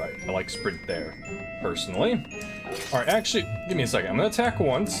 I like sprint there, personally. Alright, actually, give me a second. I'm gonna attack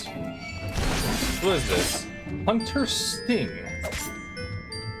once. What is this? Hunter Sting.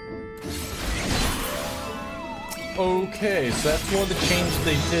 Okay, so that's one of the changes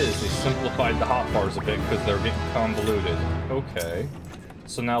they did. They simplified the hotbars a bit because they're getting convoluted. Okay.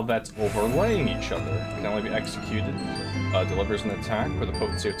 So now that's overlaying each other. Can only be executed. Delivers an attack with a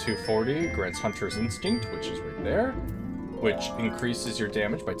potency of 240. Grants Hunter's Instinct, which is right there. Which increases your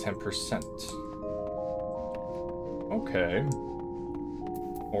damage by 10%. Okay.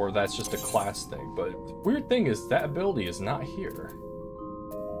 Or that's just a class thing. But the weird thing is that ability is not here.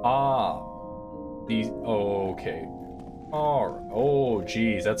 Ah. Oh, okay. Oh,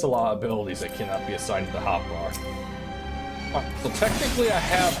 geez, that's a lot of abilities that cannot be assigned to the hotbar. So technically I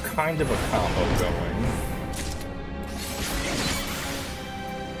have kind of a combo going.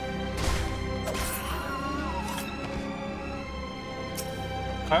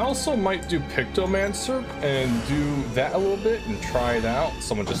 I also might do Pictomancer and do that a little bit and try it out.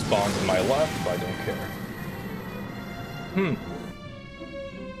 Someone just spawned to my left, but I don't care.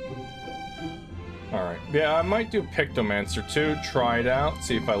 Alright, yeah, I might do Pictomancer too, try it out,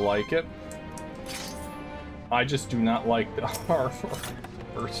 see if I like it. I just do not like the armor,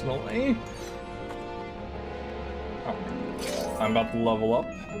 personally. Oh, I'm about to level up.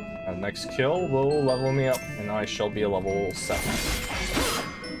 The next kill will level me up, and I shall be a level 7.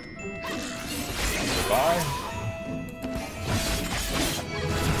 Goodbye.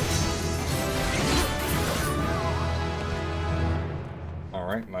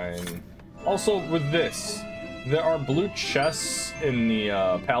 Alright, mine. Also, with this, there are blue chests in the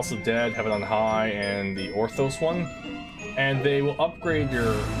Palace of Dead, Heaven on High, and the Orthos one, and they will upgrade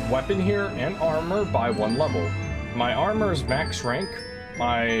your weapon here and armor by 1 level. My armor is max rank.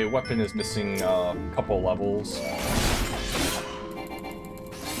 My weapon is missing a couple levels.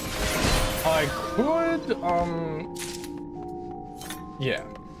 I could, yeah.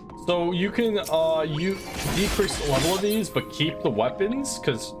 So you can, you decrease the level of these, but keep the weapons,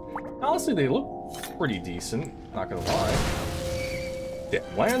 because honestly, they look pretty decent, not gonna lie. Yeah,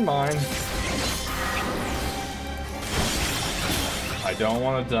 landmine. I don't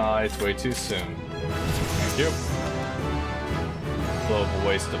want to die, it's way too soon. Thank you. A little of a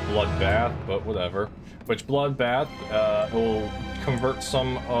waste of bloodbath, but whatever. Which bloodbath, it will convert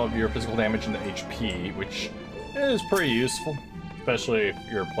some of your physical damage into HP, which is pretty useful. Especially if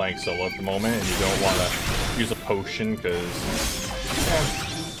you're playing solo at the moment and you don't want to use a potion, because, yeah.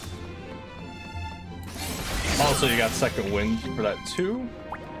 Also, you got second wind for that too.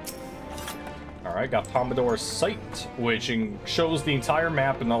 Alright, got Pomodoro's Sight, which shows the entire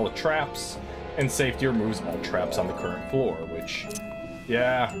map and all the traps, and safety removes all traps on the current floor, which,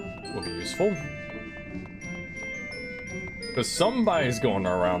 yeah, will be useful. Because somebody's going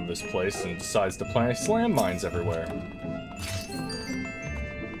around this place and decides to plant landmines everywhere.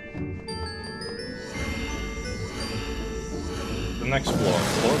 The next floor,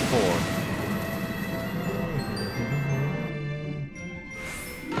 floor 4.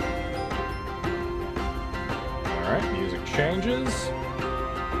 Alright, music changes.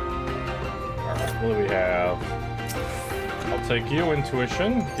 Alright, what do we have? I'll take you,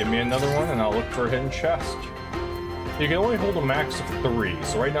 Intuition. Give me another one and I'll look for a hidden chest. You can only hold a max of 3,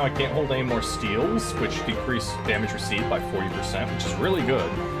 so right now I can't hold any more steals, which decrease damage received by 40%, which is really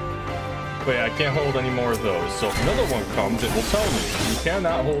good. But yeah, I can't hold any more of those, so if another one comes, it will tell me. You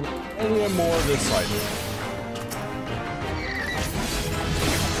cannot hold any more of this item.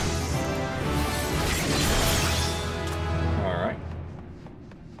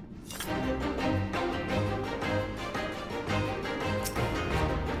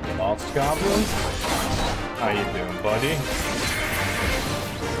 Goblin, how you doing, buddy?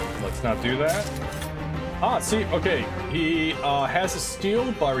 Let's not do that. Ah, see, okay, he has a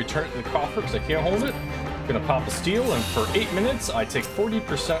steal, but I return it to the coffer because I can't hold it. I'm gonna pop a steal, and for 8 minutes, I take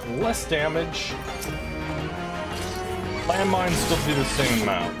 40% less damage. Landmines still do the same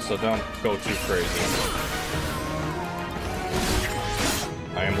amount, so don't go too crazy.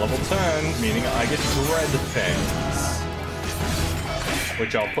 I am level 10, meaning I get Dread Fangs,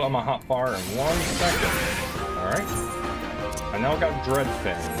 which I'll put on my hotbar in 1 second. Alright. I now got Dread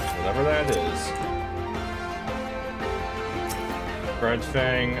Fang, whatever that is. Dread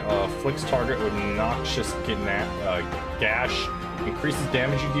Fang flicks target with noxious gash, increases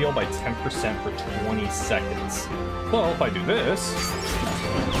damage you deal by 10% for 20 seconds. So if I do this...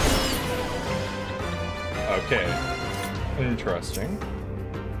 Okay. Interesting.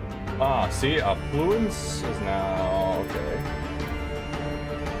 Ah, see, Affluence is now... Okay.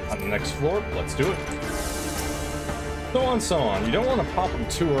 On the next floor, let's do it. So on, so on. You don't want to pop them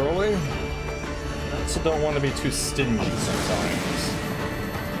too early. You also don't want to be too stingy sometimes.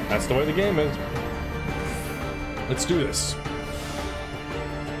 That's the way the game is. Let's do this.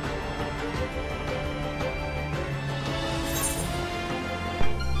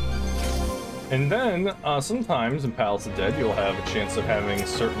 And then, sometimes in Palace of Dead, you'll have a chance of having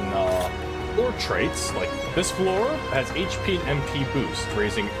certain, floor traits, like this floor has HP and MP boost,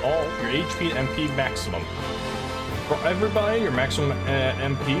 raising all your HP and MP maximum. For everybody, your maximum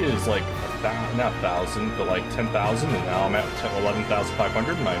MP is like, not 1,000, but like 10,000, and now I'm at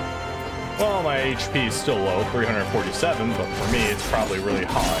 11,500. My HP is still low, 347, but for me, it's probably really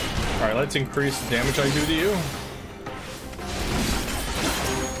high. Alright, let's increase the damage I do to you.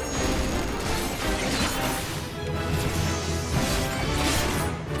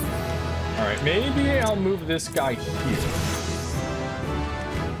 Alright, maybe I'll move this guy here.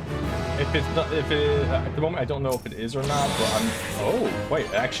 if it's not, if it at the moment I don't know if it is or not, but I'm. Oh wait,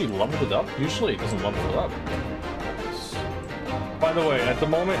 it actually leveled it up. Usually it doesn't level it up. By the way, at the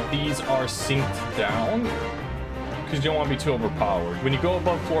moment these are synced down because you don't want to be too overpowered. When you go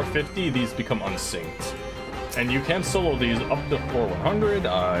above 450, these become unsynced, and you can solo these up to 4100.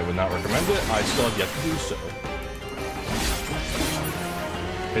 I would not recommend it. I still have yet to do so.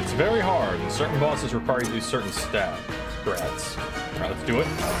 It's very hard, and certain bosses require you to do certain strats. Alright, let's do it.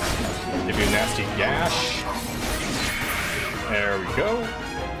 Give you a nasty gash. There we go.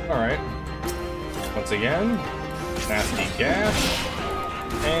 Alright. Once again, nasty gash.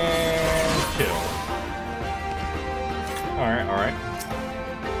 And kill. Alright, alright.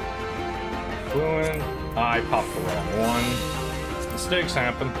 Fluent. I popped the wrong one. Mistakes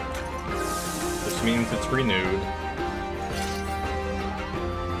happen. This means it's renewed.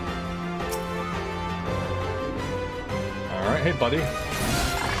 Alright, hey buddy.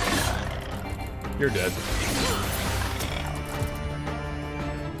 You're dead.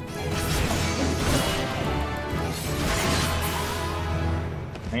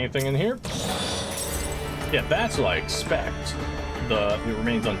 Anything in here? Yeah, that's what I expect. It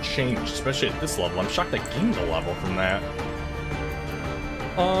remains unchanged, especially at this level. I'm shocked I gained a level from that.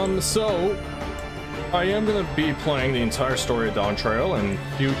 So I am gonna be playing the entire story of Dawntrail, and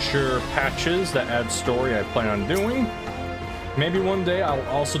future patches that add story I plan on doing. Maybe one day I'll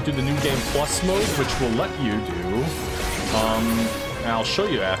also do the New Game Plus mode, which will let you do, and I'll show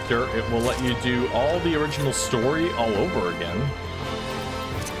you after, it will let you do all the original story all over again.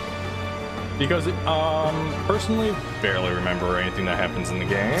 Because, personally, barely remember anything that happens in the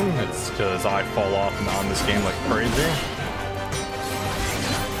game. It's because I fall off and on this game like crazy.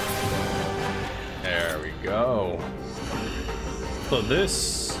 There we go. So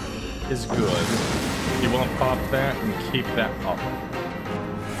this is good. You want to pop that and keep that up.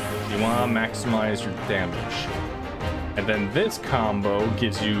 You want to maximize your damage. And then this combo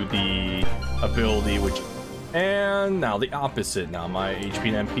gives you the ability which... And now the opposite. Now my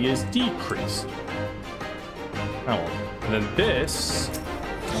HP and MP is decreased. Oh, and then this...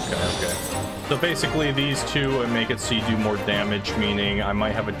 Okay. So basically these two make it so you do more damage, meaning I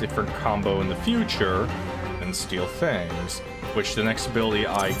might have a different combo in the future than Steel Fangs, which the next ability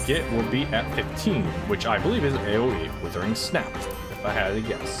I get will be at 15, which I believe is AoE, Withering Snap, if I had to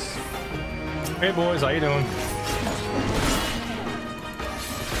guess. Hey boys, how you doing?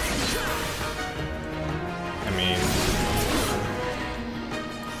 I mean...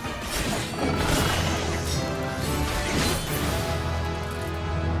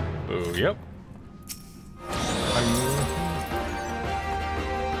 Oh, yep.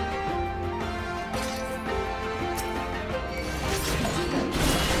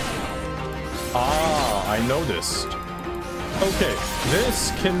 I noticed. Okay,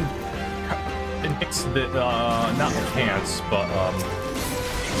 this can... It's the, not enhance, but,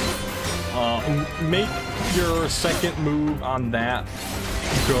 make your second move on that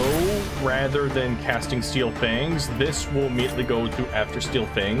go rather than casting Steel Fangs. This will immediately go to after Steel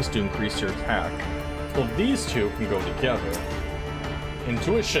Fangs to increase your attack. Well, these two can go together.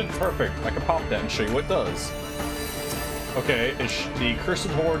 Intuition, perfect. I can pop that and show you what it does. Okay, the Cursed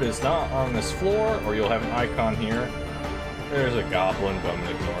Horde is not on this floor, or you'll have an icon here. There's a goblin, but I'm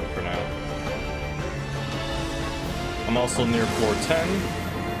gonna ignore it for now. I'm also near floor 10,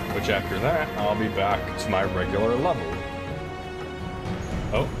 which after that, I'll be back to my regular level.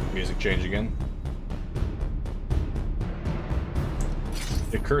 Oh, music change again.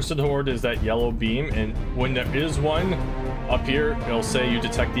 The Cursed Horde is that yellow beam, and when there is one up here, it'll say you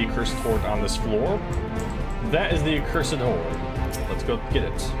detect the Accursed Horde on this floor. That is the Accursed Horde. Let's go get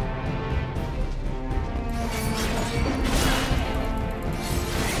it.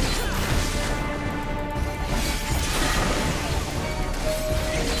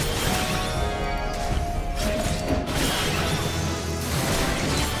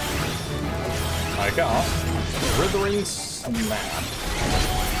 I got Withering Snap,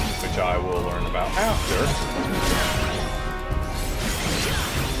 which I will learn about after.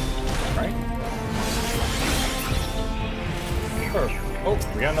 Right? Perfect. Oh,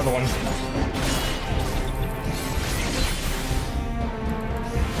 we got another one.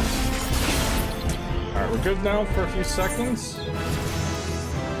 Alright, we're good now for a few seconds.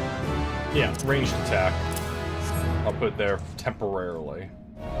 Yeah, ranged attack. I'll put it there temporarily.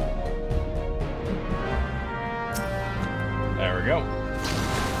 There we go.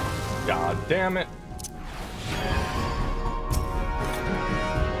 God damn it.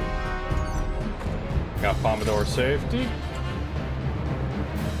 Got Pomodoro safety.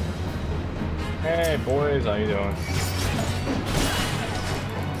 Hey boys, how you doing?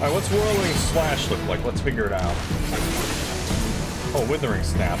 Alright, what's Whirling Slash look like? Let's figure it out. Oh, Withering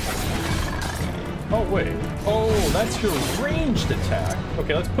Snap. Oh, wait. Oh, that's your ranged attack.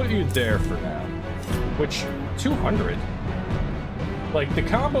 Okay, let's put you there for now. Which, 200? Like, the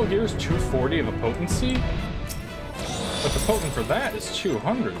combo here is 240 of a potency, but the potent for that is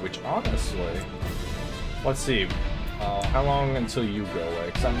 200, which honestly... Let's see. How long until you go away?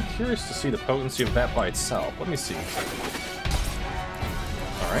 Because I'm curious to see the potency of that by itself. Let me see.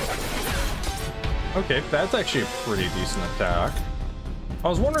 Alright. Okay, that's actually a pretty decent attack. I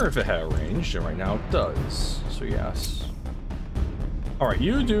was wondering if it had a range, and right now it does. So yes. Alright,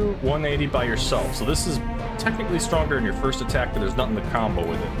 you do 180 by yourself. So this is technically stronger than your first attack, but there's nothing to combo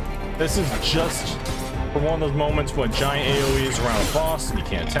with it. This is just for one of those moments when giant AoE is around a boss and you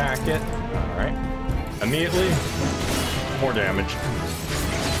can't attack it. Alright. Immediately, more damage.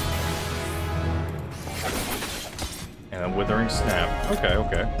 And a Withering Snap. Okay,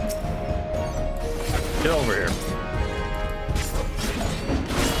 okay. Get over here.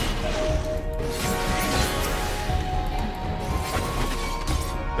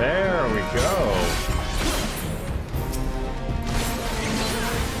 There we go.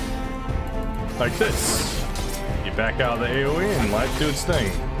 Like this. You back out of the AoE and let it do its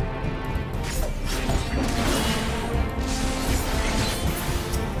thing.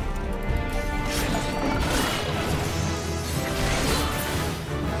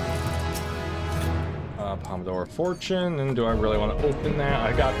 Pomodoro Fortune, and do I really want to open that?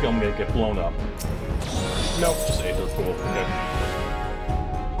 I got a feeling I'm gonna get blown up. Nope, just Aether Pool. Okay.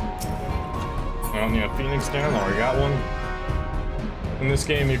 I don't need a Phoenix down, already got one. In this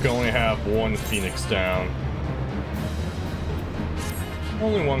game, you can only have one Phoenix down.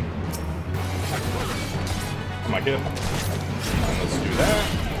 Only one. I might get it. And let's do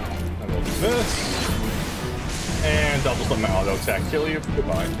that. And we'll do this. And I'll just let my auto attack kill you.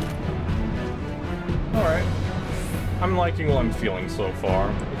 Goodbye. Alright. I'm liking what I'm feeling so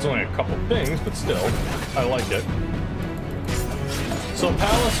far. It's only a couple things, but still, I like it. So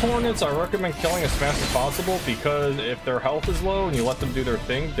Palace Hornets, I recommend killing as fast as possible because if their health is low and you let them do their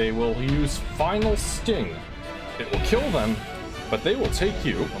thing, they will use Final Sting. It will kill them, but they will take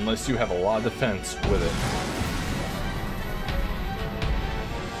you unless you have a lot of defense with it.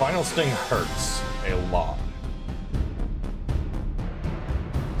 Final Sting hurts a lot.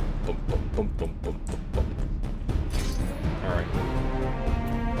 Boom, boom, boom, boom, boom, boom, boom. Alright.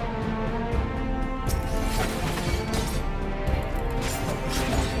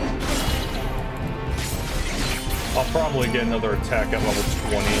 I'll probably get another attack at level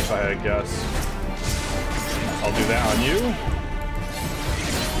 20 if I had to guess. I'll do that on you.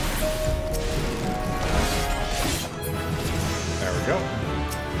 There we go.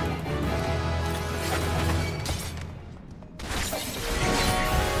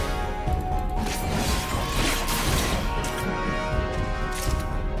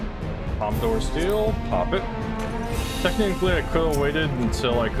 Pomodoro Steel, pop it. Technically, I could have waited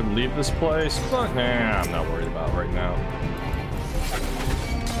until I could leave this place, but nah, I'm not worried about it right now.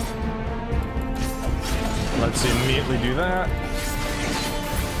 Let's immediately do that.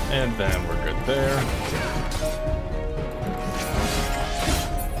 And then we're good there.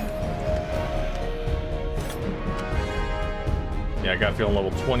 Yeah, I got a feeling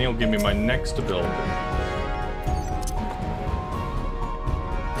level 20 will give me my next ability.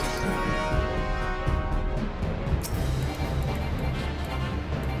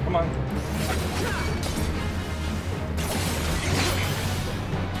 Come on.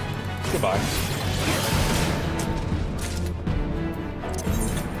 Goodbye.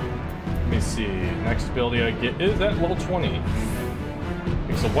 Let me see. Next ability I get is at level 20.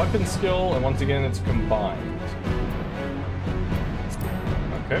 It's a weapon skill, and once again, it's combined.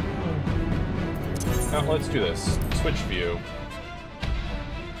 Okay. Now let's do this. Switch view.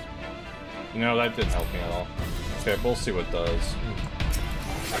 No, that didn't help me at all. Okay, we'll see what it does.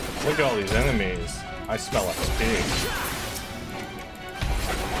 Look at all these enemies. I smell XP.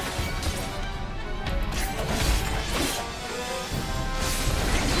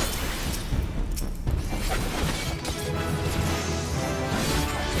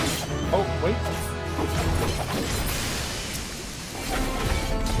 Oh, wait.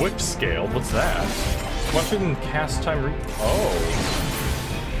 Whip scale? What's that? Weapon cast time oh.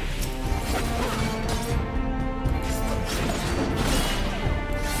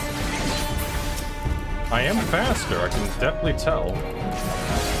 I am faster, I can definitely tell.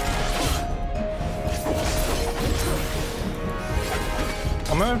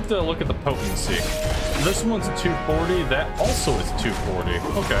 I'm gonna have to look at the potency. This one's 240, that also is 240.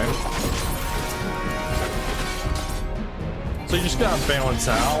 Okay. So you just gotta balance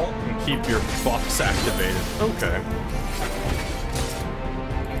out and keep your buffs activated. Okay.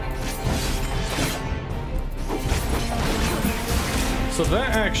 So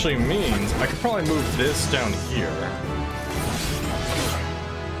that actually means I could probably move this down here.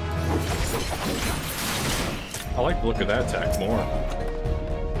 I like the look of that attack more.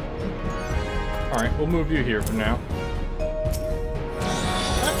 Alright, we'll move you here for now.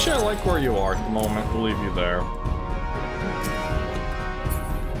 Actually, I like where you are at the moment. We'll leave you there.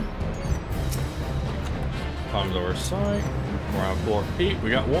 Commodore site. We're on floor 8. We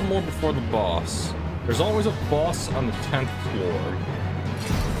got one more before the boss. There's always a boss on the 10th floor.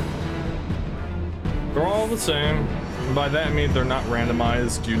 They're all the same. And by that I mean they're not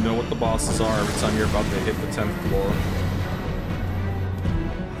randomized. You know what the bosses are every time you're about to hit the 10th floor.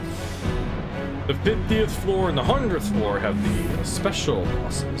 The 50th floor and the 100th floor have the special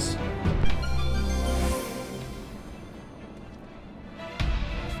bosses.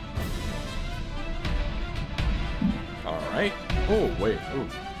 Alright. Oh, wait.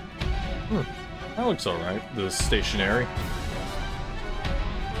 Ooh. That looks alright. The stationary.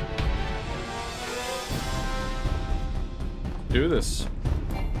 Do this.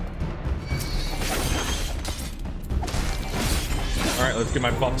 Alright, let's get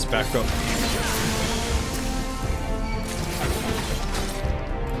my buffs back up.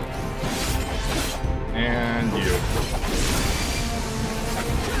 And you.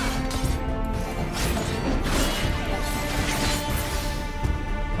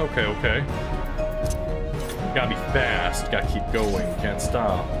 Okay, okay. Gotta be fast, gotta keep going, can't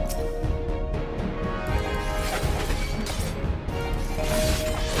stop.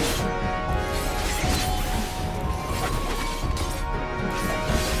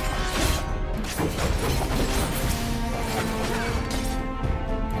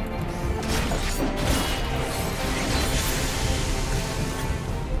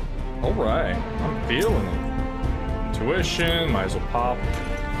 Alright, I'm feeling it. Intuition, might as well pop.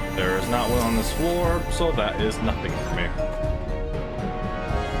 There is not one on this floor, so that is nothing for me.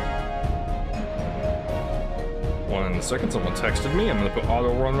 1 second, someone texted me. I'm gonna put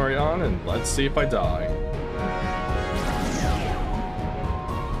auto run right on and let's see if I die.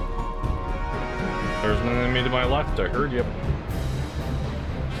 There's an enemy to my left, I heard you.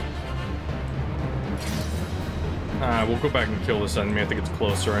 We'll go back and kill this enemy. I think it's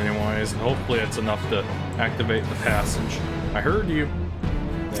closer anyways, and hopefully it's enough to activate the passage. I heard you.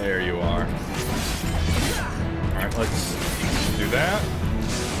 There you are. Alright, let's do that.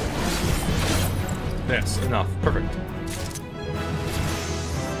 Yes, enough. Perfect.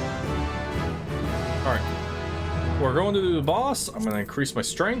 Alright. We're going to do the boss. I'm going to increase my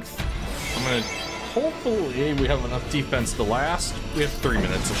strength. I'm going to... Hopefully we have enough defense to last. We have 3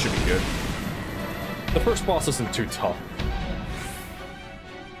 minutes. It should be good. The first boss isn't too tough.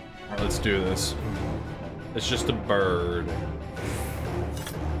 Alright, let's do this. It's just a bird.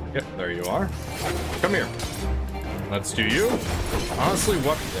 Yep, there you are. Come here. Let's do you. Honestly,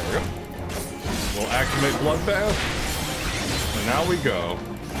 what? There we go. We'll activate Bloodbath. And now we go.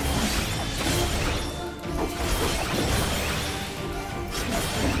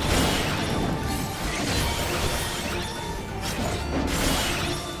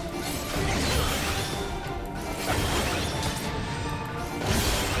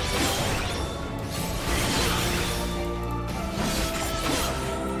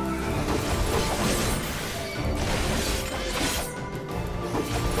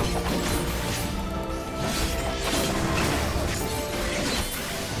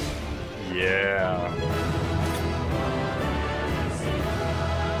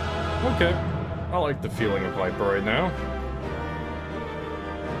 Okay, I like the feeling of Viper right now.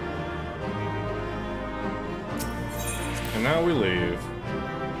 And now we leave.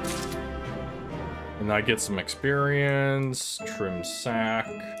 And I get some experience, trim sack,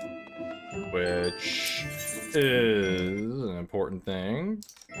 which is an important thing.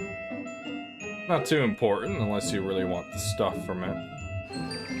 Not too important unless you really want the stuff from it.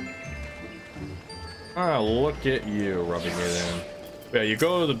 Ah, look at you rubbing it in. Yeah, you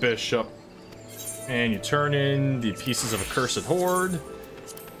go to the bishop, and you turn in the pieces of a cursed horde,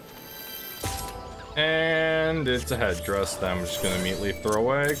 and it's a headdress that I'm just going to immediately throw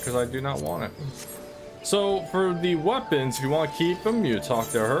away because I do not want it. So for the weapons, if you want to keep them, you talk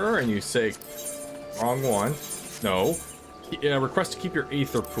to her and you say, wrong one, no, request to keep your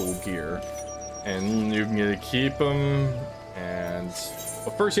Aether Pool gear, and you can get to keep them, and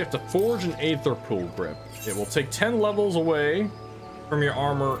but first you have to forge an Aether Pool grip. It will take 10 levels away from your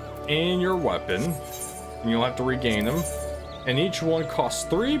armor and your weapon, and you'll have to regain them. And each one costs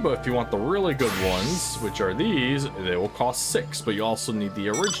 3, but if you want the really good ones, which are these, they will cost 6. But you also need the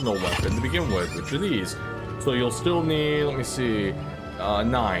original weapon to begin with, which are these. So you'll still need, let me see,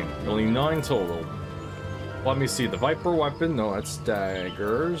 9. You'll need 9 total. Let me see, the Viper weapon, no, that's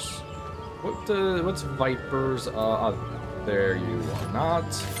daggers. What's Viper's, there you are not.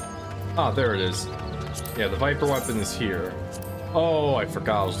 Ah, there it is. Yeah, the Viper weapon is here. Oh, I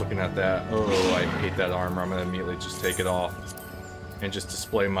forgot I was looking at that. Oh, I hate that armor. I'm gonna immediately just take it off and just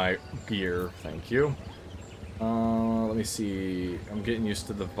display my gear. Thank you. Let me see. I'm getting used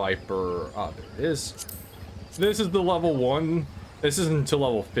to the Viper. Ah, there it is. This is the level 1. This isn't until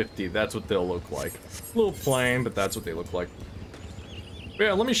level 50. That's what they'll look like. A little plain, but that's what they look like. But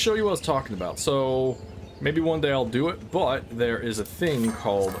yeah, let me show you what I was talking about. So, maybe one day I'll do it, but there is a thing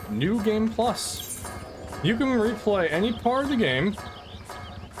called New Game Plus. You can replay any part of the game,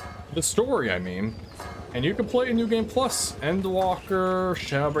 the story I mean, and you can play a New Game Plus, Endwalker,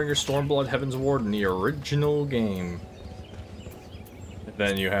 Shadowbringer, Stormblood, Heaven's Ward, in the original game. And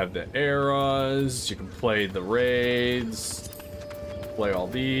then you have the eras, you can play the raids, play all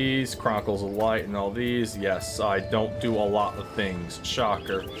these, Chronicles of Light and all these. Yes, I don't do a lot of things,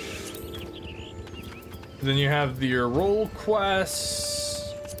 shocker. And then you have your role quests,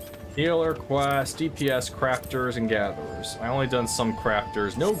 healer quests, DPS, crafters, and gatherers. I only done some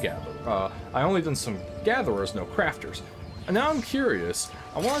crafters, no gather. I only done some gatherers, no crafters. And now I'm curious.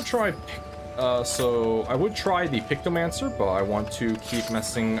 I want to try. So I would try the Pictomancer, but I want to keep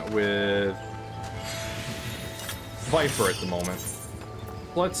messing with Viper at the moment.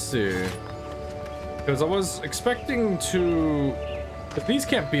 Let's see. Because I was expecting to. If these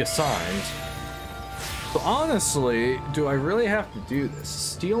can't be assigned. So honestly, do I really have to do this?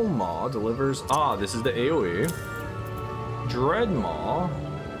 Steel Maw delivers... Ah, this is the AoE. Dread Maw.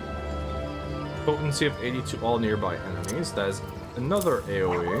 Potency of 82 all nearby enemies. That is another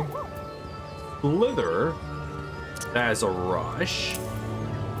AoE. Slither. That is a rush.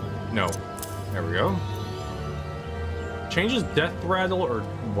 No. There we go. Changes Death Rattle or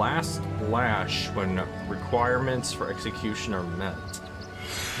Last Lash when requirements for execution are met.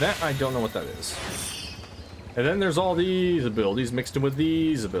 That I don't know what that is. And then there's all these abilities mixed in with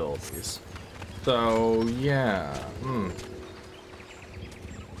these abilities. So, yeah. Well,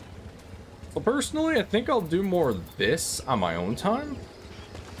 personally, I think I'll do more of this on my own time.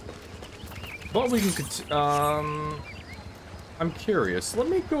 But we can... I'm curious. Let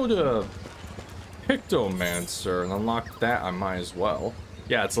me go to Pictomancer and unlock that. I might as well.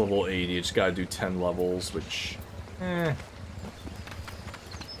 Yeah, it's level 80. You just gotta do 10 levels, which...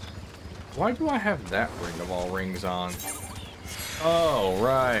 Why do I have that ring of all rings on? Oh,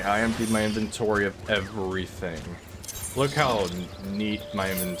 right. I emptied my inventory of everything. Look how neat my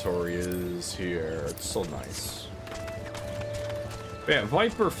inventory is here. It's so nice. But yeah,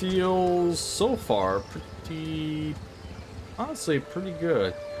 Viper feels so far pretty... Honestly, pretty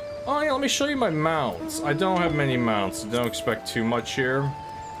good. Oh yeah, let me show you my mounts. I don't have many mounts. So don't expect too much here.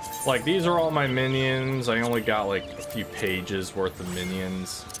 Like, these are all my minions. I only got like a few pages worth of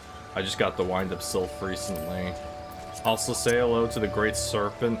minions. I just got the wind-up sylph recently. Also say hello to the Great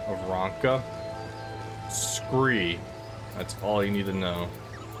Serpent of Ronka. Scree. That's all you need to know.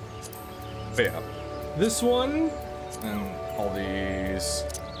 But yeah, this one and all these.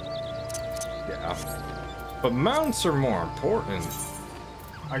 Yeah. But mounts are more important.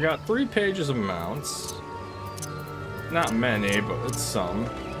 I got 3 pages of mounts. Not many, but it's some.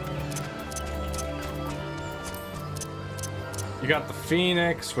 You got the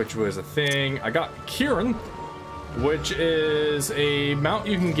Phoenix, which was a thing. I got Kieran, which is a mount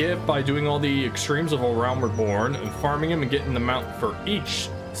you can get by doing all the extremes of A Realm Reborn and farming him and getting the mount for each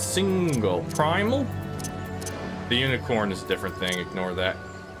single primal. The unicorn is a different thing, ignore that.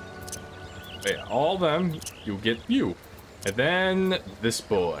 But yeah, all of them, you'll get you. And then this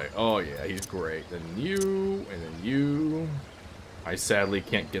boy. Oh yeah, he's great. Then you, and then you. I sadly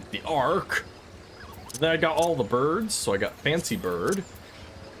can't get the Ark. Then I got all the birds, so I got Fancy Bird,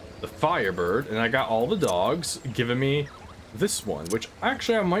 the Firebird, and I got all the dogs, giving me this one, which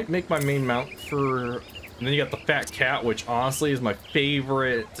actually I might make my main mount for... And then you got the Fat Cat, which honestly is my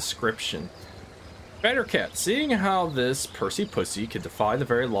favorite description. Fatter Cat, seeing how this Percy Pussy can defy the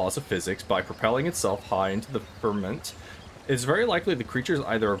very laws of physics by propelling itself high into the firmament, it's very likely the creature is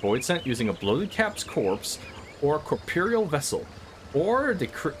either a void sent using a bloated cap's corpse or a corporeal vessel, or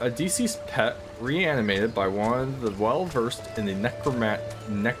a deceased pet reanimated by one of the well-versed in the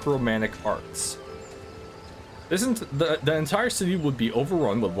necromantic arts. The entire city would be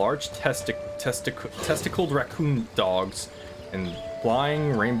overrun with large testicled raccoon dogs and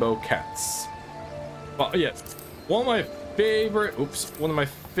flying rainbow cats. Well, yeah, one of my favorite, one of my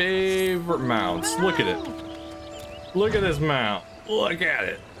favorite mounts. Look at it. Look at this mount. Look at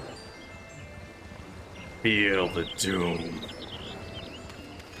it. Feel the doom.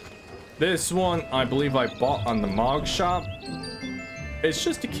 This one, I believe I bought on the Mog shop. It's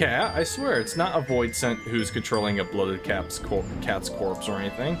just a cat, I swear. It's not a void scent who's controlling a bloated cat's corpse or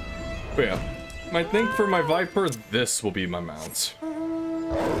anything. But yeah, I think for my Viper, this will be my mount.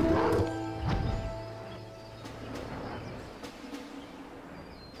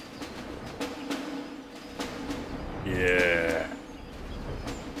 Yeah.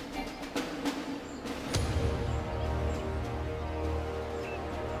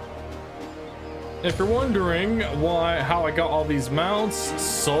 If you're wondering how I got all these mounts,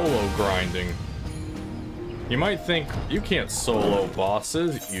 solo grinding. You might think you can't solo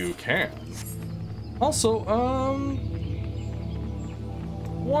bosses. You can. Also,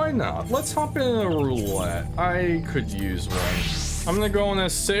 why not? Let's hop in a roulette. I could use one. I'm gonna go on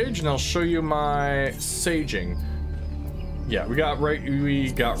as Sage, and I'll show you my saging. Yeah, we got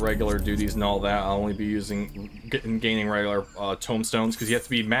regular duties and all that. I'll only be gaining regular tomestones because you have to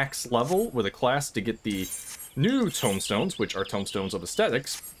be max level with a class to get the new tomestones, which are tomestones of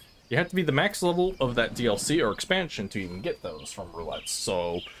aesthetics. You have to be the max level of that DLC or expansion to even get those from roulettes.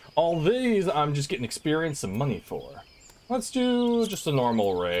 So all these I'm just getting experience and money for. Let's do just a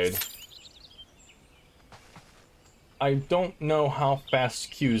normal raid. I don't know how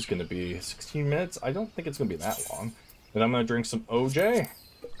fast queue is going to be. 16 minutes? I don't think it's going to be that long. Then I'm going to drink some OJ.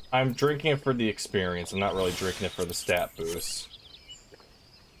 I'm drinking it for the experience. I'm not really drinking it for the stat boost.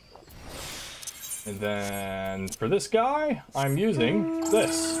 And then for this guy, I'm using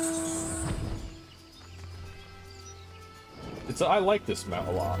this. I like this mount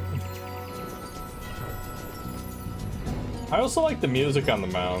a lot. I also like the music on the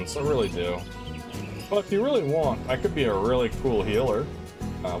mounts. I really do. But if you really want, I could be a really cool healer.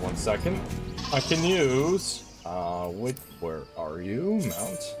 1 second. I can use... where are you?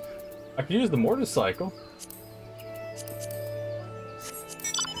 Mount. I can use the motorcycle.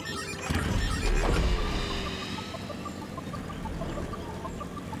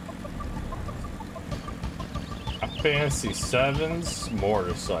 A fancy 7s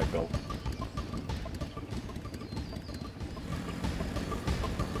motorcycle.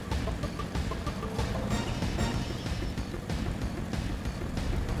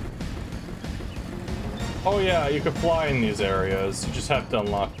 Oh yeah, you can fly in these areas. You just have to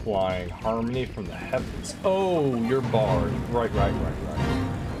unlock flying. Harmony from the heavens. Oh, you're barred. Right.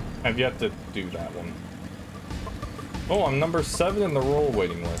 I've yet to do that one. Oh, I'm number 7 in the role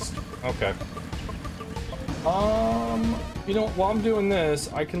waiting list. Okay. You know, while I'm doing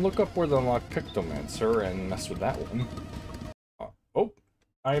this, I can look up where to unlock Pictomancer and mess with that one. Oh,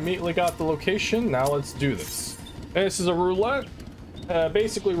 I immediately got the location. Now let's do this. This is a roulette.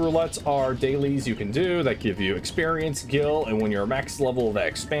 Basically, roulettes are dailies you can do that give you experience, gil, and when you're max level of that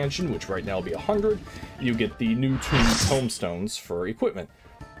expansion, which right now will be 100, you get the new tomestones for equipment.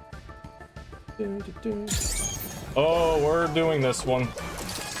 Oh, we're doing this one.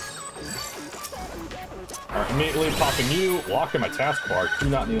 Alright, immediately popping you, locking my taskbar. Do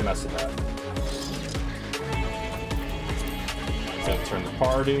not need to mess with that. Gonna turn the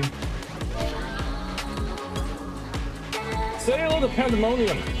party. Sail to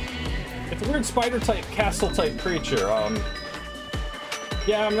Pandemonium. It's a weird spider-type, castle-type creature.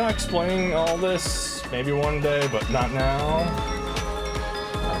 Yeah, I'm not explaining all this. Maybe one day, but not now.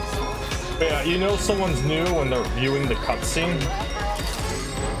 But yeah, you know someone's new when they're viewing the cutscene.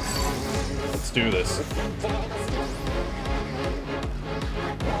 Let's do this.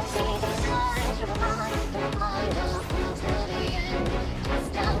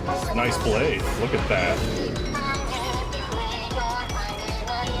 Nice blade. Look at that.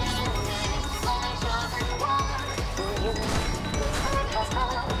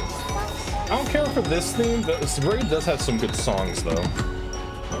 I don't care for this theme. This raid does have some good songs, though.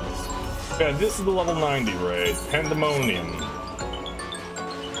 Yeah, this is the level 90 raid. Pandemonium.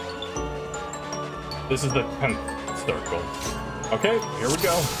 This is the 10th circle. Okay, here we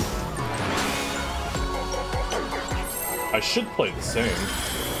go. I should play the same.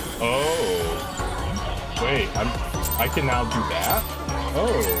 Oh. Wait, I can now do that?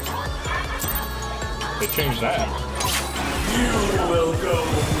 Oh. They changed that. You will go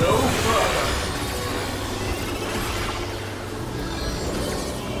no further.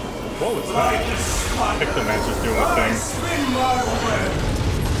 What was that? Pictomancer's doing a thing. Spin my web.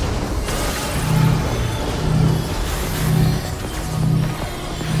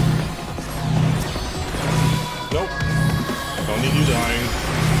 Nope. Don't need you dying.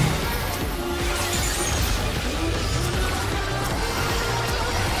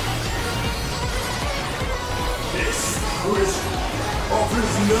 prison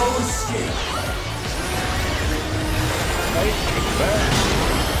offers no escape.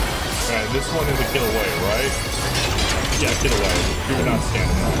 Alright, this one is a get away, right? Yeah, get away. You cannot stand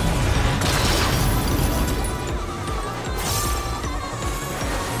it.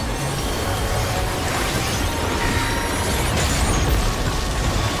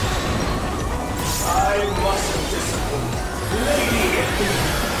 I mustn't disappoint. Lady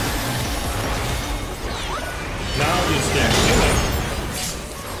Athena. Now you stand in it.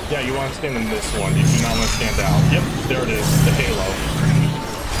 Yeah, you want to stand in this one. You do not want to stand out. Yep, there it is. The halo.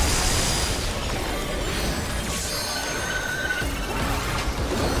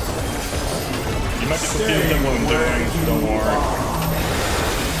 You might be confused at what I'm doing. Don't worry.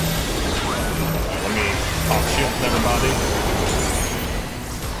 Right, let me pop shield everybody.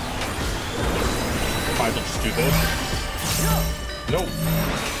 Might as well just do this. Nope.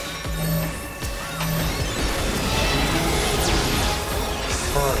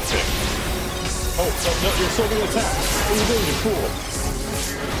 Perfect. Oh, no, you're still being attacked. What are you doing, you fool?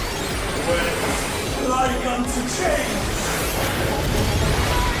 Like unto change.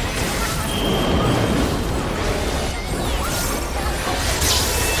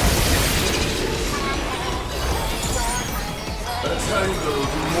 A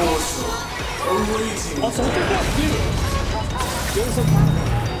tangled morsel awaiting. Also, what did that do? There's a...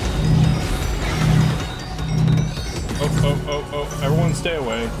 Oh, everyone stay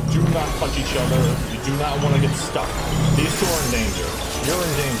away. Do not touch each other. You do not want to get stuck. These two are in danger. You're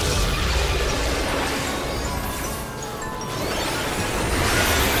in danger.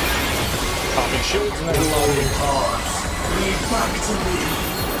 Popping shields and everybody. Lead back to me.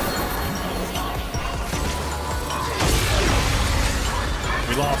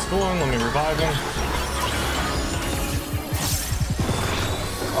 We lost one. Let me revive him.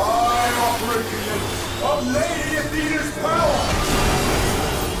 I operate of Lady Athena's power!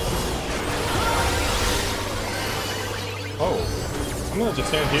 Oh, I'm gonna just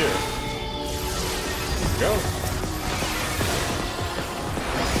stand here. Go.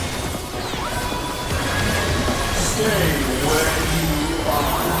 Stay where you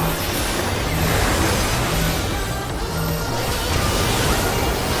are.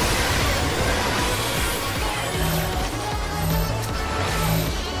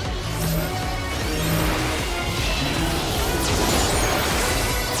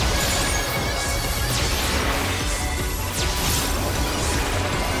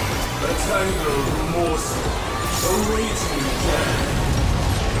 Tangled morsel awaiting death.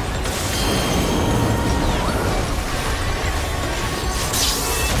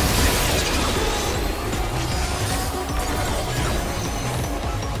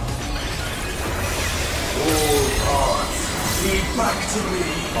 All hearts, lead back to me.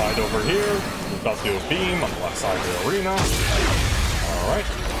 Slide over here. We're about to do a beam on the left side of the arena. Alright.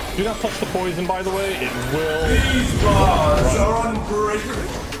 Do not touch the poison, by the way. It will... These bars are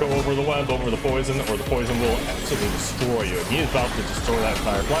unbreakable. Go over the web, over the poison, or the poison will absolutely destroy you. He is about to destroy that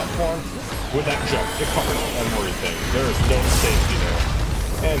entire platform with that jump. It covers everything. There is no safety there.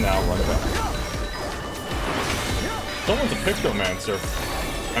 And now run back. Someone's a Pictomancer.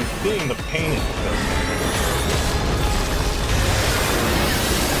 I'm feeling the pain in this.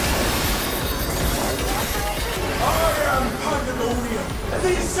 I am Pandemonium, and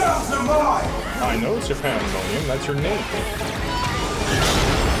these cells are mine! I know it's your Pandemonium. That's your name.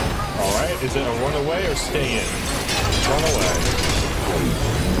 Alright, is it a run away or stay in? Run away.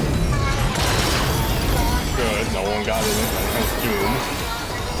 Good, no one got it in Doom.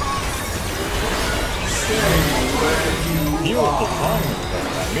 Stay where you are. Beautiful timing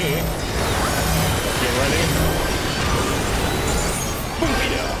at me. Get ready.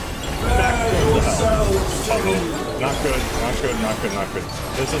 Booyah! Back to the hell. Not good, not good, not good, not good.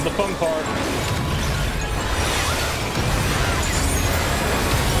 This is the fun part.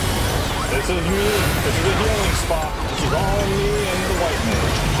 This is me. This is a healing spot. This is all me and the white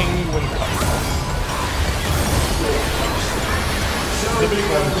mage. King when cut. The big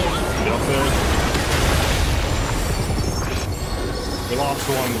one. Get up there. We lost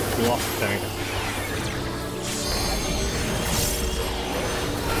one. We lost the tank.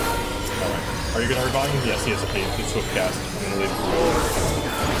 Alright. Are you gonna revive him? Yes, he has a feed. Good swift cast. I'm gonna leave him.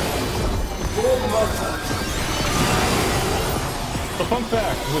 So fun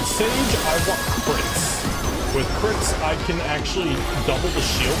fact, with Sage, I want crits. With crits, I can actually double the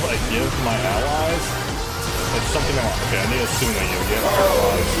shield that I give my allies. It's something I want. Okay, I need to assume that you get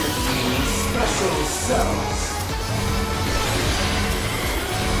paralyzed. Special cells.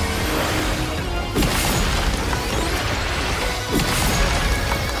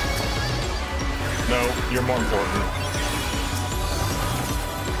 No, you're more important.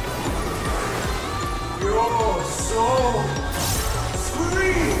 Your soul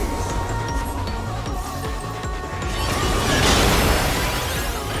screams!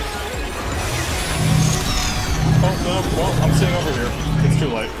 Oh, no, well, I'm sitting over here. It's too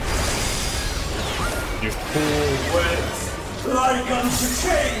late. You fool. Wet like unto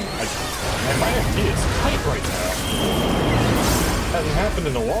chains! Man, my FD is tight right now. Hasn't happened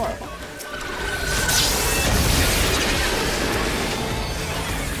in a while.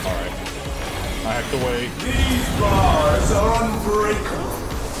 Alright. I have to wait. These bars are unbreakable.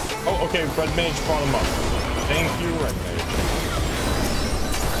 Oh, okay, Red Mage brought him up. Thank you, Red Mage.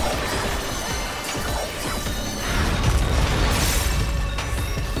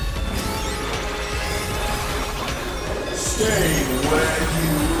 Stay where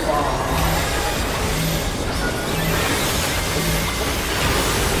you are.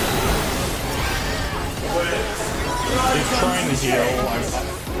 He's trying to heal.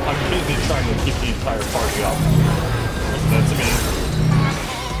 I'm busy trying to keep the entire party up. That's me.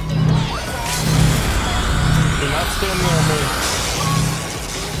 Do not stand near me.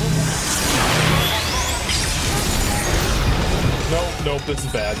 Nope, this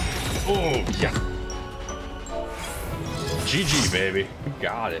is bad. Oh, yeah. GG, baby. You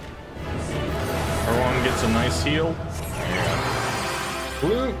got it. Everyone gets a nice heal.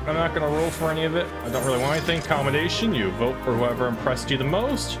 Blue, I'm not gonna roll for any of it. I don't really want anything. Accommodation, you vote for whoever impressed you the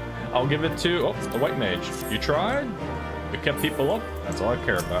most. I'll give it to, oh, the white mage. You tried, you kept people up, that's all I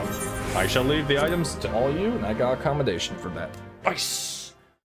care about. I shall leave the items to all you, and I got accommodation for that. Nice!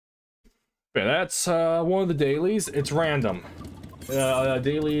 Okay, that's one of the dailies. It's random.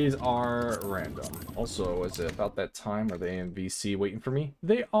 Dailies are random. Also, is it about that time? Are they in VC waiting for me?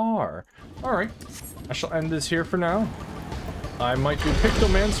 They are. Alright, I shall end this here for now. I might do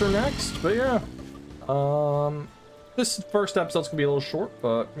Pictomancer next, but yeah. This first episode's gonna be a little short,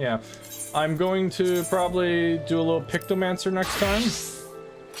 but yeah. I'm going to probably do a little Pictomancer next time.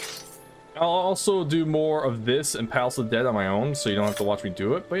 I'll also do more of this and Palace of the Dead on my own, so you don't have to watch me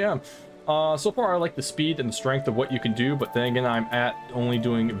do it, but yeah. So far I like the speed and the strength of what you can do, but then again I'm at only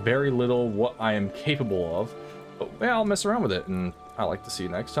doing very little what I am capable of. But yeah, I'll mess around with it, and I'd like to see you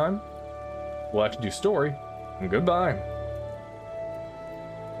next time. We'll have to do story, and goodbye.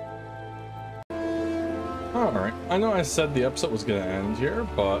 Alright, I know I said the episode was going to end here,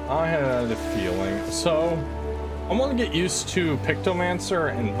 but I had a feeling. So, I want to get used to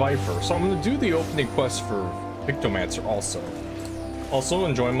Pictomancer and Viper, so I'm going to do the opening quest for Pictomancer also. Also,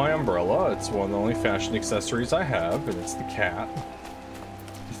 enjoy my umbrella. It's one of the only fashion accessories I have, and it's the cat.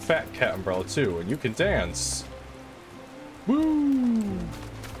 The fat cat umbrella too, and you can dance. Woo!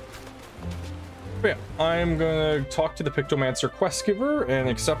 But yeah, I'm going to talk to the Pictomancer quest giver and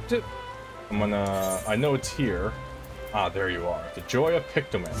accept it. I'm gonna, I know it's here. Ah, there you are. The Joy of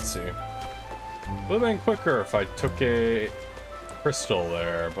Pictomancy. Would have been quicker if I took a crystal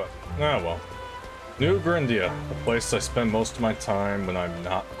there, but ah well. New Grindia, the place I spend most of my time when I'm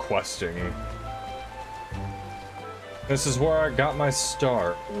not questing. This is where I got my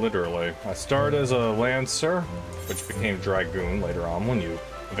start, literally. I started as a Lancer, which became Dragoon later on when you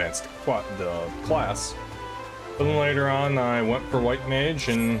advanced the class. But then later on, I went for White Mage,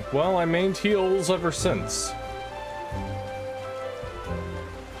 and, well, I mained heals ever since.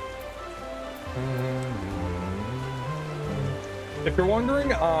 If you're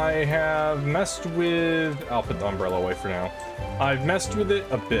wondering, I have messed with... I'll put the umbrella away for now. I've messed with it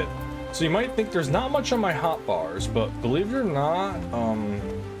a bit. So you might think there's not much on my hotbars, but believe it or not,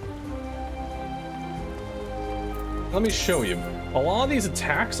 let me show you. A lot of these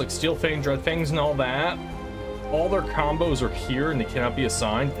attacks, like Steel Fang, Dread Fangs, and all that, all their combos are here and they cannot be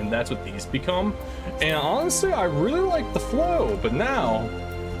assigned, and that's what these become. And honestly, I really like the flow, but now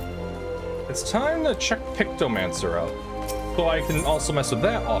it's time to check Pictomancer out. So I can also mess with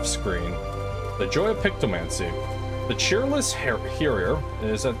that off screen. The Joy of Pictomancy. The cheerless Harrier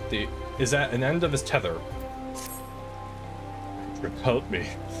is at an end of his tether. Help me.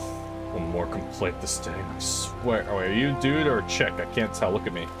 One more complaint this day, I swear. Oh, wait, are you dude or chick? I can't tell. Look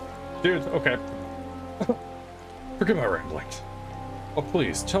at me. Dude, okay. Forgive my rambling. Oh,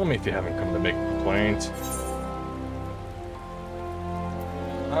 please, tell me if you haven't come to make a complaint.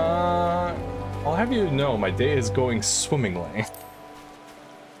 I'll have you know my day is going swimmingly.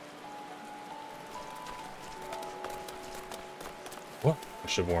 Well, I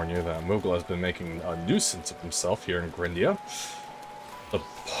should warn you that Moogle has been making a nuisance of himself here in Grindia. The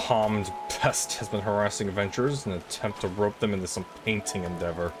palmed pest has been harassing adventurers in an attempt to rope them into some painting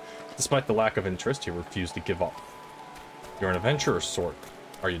endeavor. Despite the lack of interest, he refused to give up. You're an adventurer sort,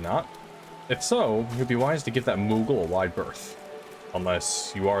 are you not? If so, you'd be wise to give that Moogle a wide berth.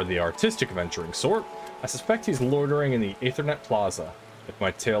 Unless you are the artistic adventuring sort, I suspect he's loitering in the Aethernet Plaza, if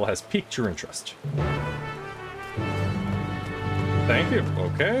my tale has piqued your interest. Thank you.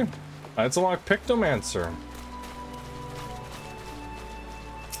 Okay. Let's unlock Pictomancer.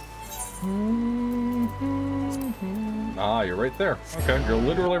 Ah, you're right there. Okay, you're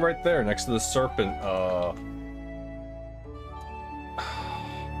literally right there next to the serpent,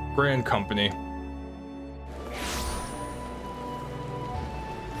 Grand Company.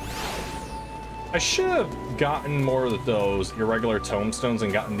 I should have gotten more of those irregular tombstones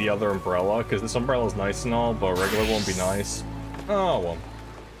and gotten the other umbrella, because this umbrella is nice and all, but a regular won't be nice. Oh, well.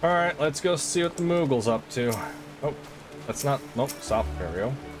 Alright, let's go see what the Moogle's up to. Oh, that's not... Nope, stop. There we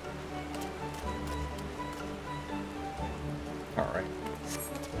go. Alright.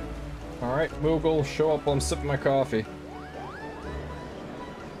 Alright, Moogle, show up while I'm sipping my coffee.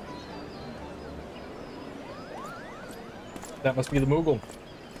 That must be the Moogle.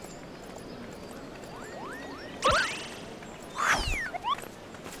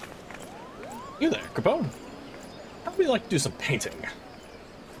 You there, Capo? How would you like to do some painting?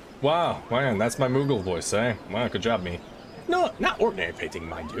 Wow, man, that's my Moogle voice, eh? Wow, good job, me. No, not ordinary painting,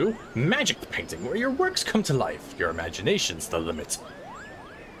 mind you. Magic painting, where your works come to life. Your imagination's the limit.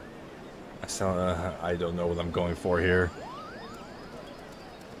 I don't know what I'm going for here.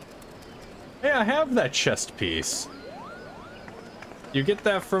 Hey, I have that chest piece. You get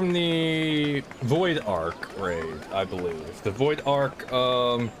that from the Void Arc raid, I believe. The Void Arc,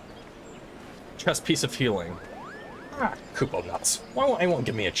 chest piece of healing. Ah, Kupo nuts. Why won't anyone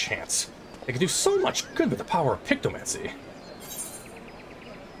give me a chance? They could do so much good with the power of Pictomancy.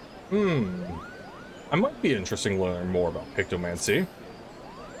 I might be interested in learning more about Pictomancy.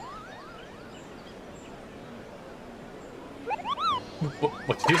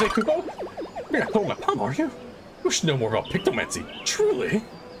 What did you say, Kupo? You're not pulling my palm, are you? You should know more about Pictomancy. Truly.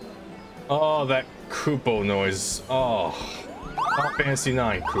 Oh, that Kupo noise. Oh. Final Fantasy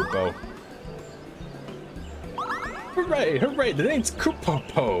 9, Kupo. Hooray, hooray, the name's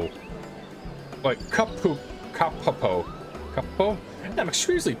Kupopo. Like, Kapopo. Kapo? I'm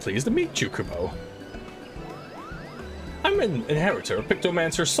extremely pleased to meet you, Kupo. I'm an inheritor of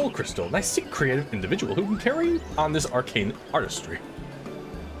Pictomancer's soul crystal, and I seek a creative individual who can carry on this arcane artistry.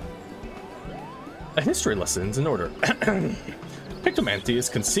 A history lessons in order. Pictomancy is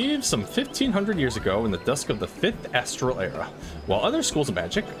conceived some 1500 years ago in the dusk of the 5th Astral Era, while other schools of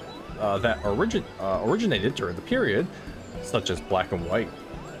magic that originated during the period, such as Black and White,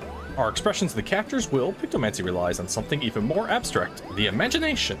 are expressions of the captor's will. Pictomancy relies on something even more abstract, the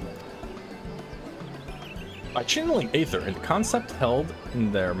imagination. By channeling Aether into concept held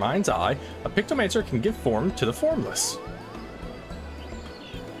in their mind's eye, a Pictomancer can give form to the formless.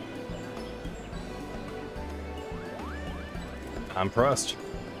 I'm impressed.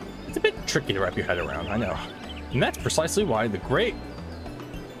 It's a bit tricky to wrap your head around, I know. And that's precisely why the great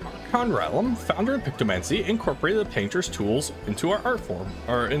Archon Realm, founder of Pictomancy, incorporated the painter's tools into our art form,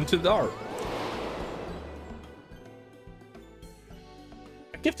 or into the art.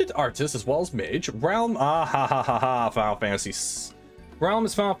 A gifted artist as well as mage, Realm, Final Fantasy. Realm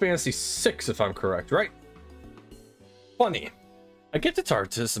is Final Fantasy 6, if I'm correct, right? Funny. A gifted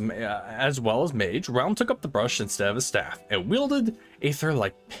artist as well as mage, Realm took up the brush instead of a staff and wielded Aether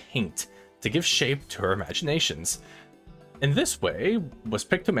like paint to give shape to her imaginations. In this way was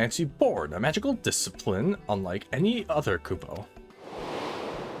Pictomancy born, a magical discipline unlike any other Kupo.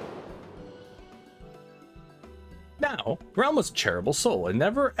 Now, Realm was a charitable soul and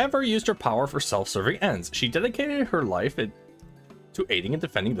never ever used her power for self-serving ends. She dedicated her life to aiding and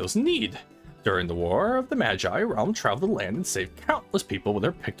defending those in need. During the War of the Magi, Realm traveled the land and saved countless people with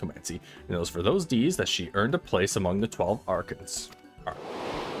her Pictomancy, and it was for those deeds that she earned a place among the 12 Archons.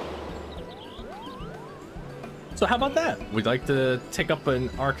 So how about that? We'd like to take up an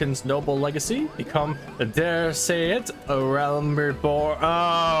Archon's noble legacy, become, dare say it, a Realm Reborn.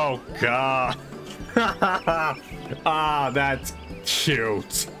 Oh, God. Ah, that's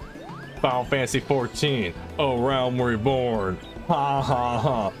cute. Final Fantasy 14, a Realm Reborn. Ha ha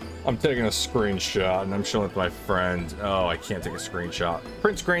ha. I'm taking a screenshot and I'm showing it to my friend. Oh, I can't take a screenshot.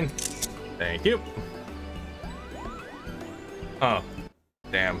 Print screen. Thank you. Oh,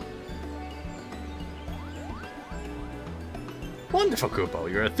 damn. Wonderful,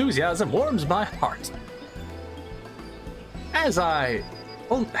 Kupo. Your enthusiasm warms my heart. As I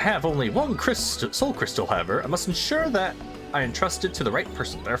have only one soul crystal, however, I must ensure that I entrust it to the right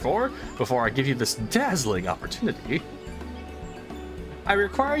person. Therefore, before I give you this dazzling opportunity, I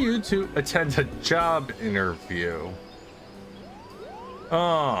require you to attend a job interview.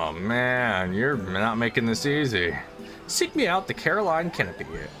 Oh man, you're not making this easy. seek me out the Caroline Canopy,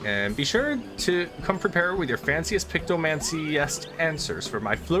 and be sure to come prepared with your fanciest Pictomancy-esque answers for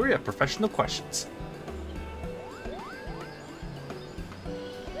my flurry of professional questions.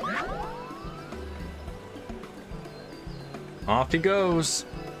 Off he goes.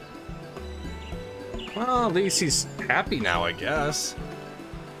 Well, at least he's happy now, I guess.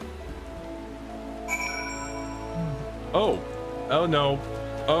 Oh. Oh no.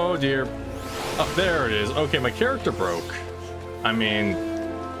 Oh dear. Oh, there it is. Okay, my character broke. I mean,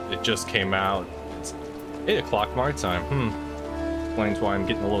 it just came out. It's 8 o'clock my time. Explains why I'm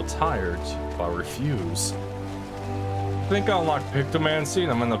getting a little tired if I refuse. I think I'll unlock Pictomancy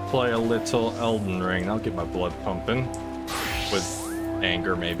and I'm gonna play a little Elden Ring. I'll get my blood pumping. With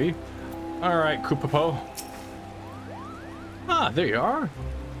anger, maybe. Alright, Koopapo. Ah, there you are.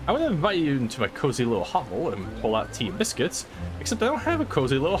 I would invite you into my cozy little hovel and pull out tea and biscuits, except I don't have a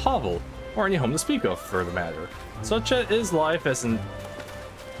cozy little hovel, or any home to speak of for the matter. Such is life as an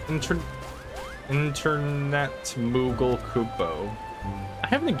internet Moogle Koopo. I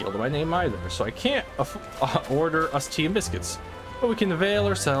haven't a guild of my name either, so I can't order us tea and biscuits, but we can avail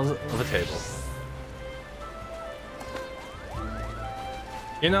ourselves of a table.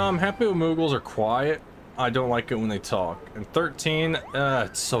 You know, I'm happy when Moogles are quiet. I don't like it when they talk. And 13,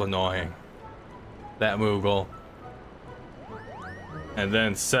 it's so annoying. That Moogle. And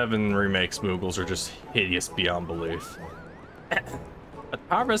then 7 remakes Moogles are just hideous beyond belief. But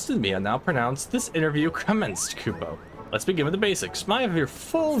power vested in me, I now pronounce this interview commenced, Kupo. Let's begin with the basics. May I have your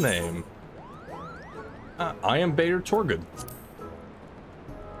full name? I am Bader Torgood.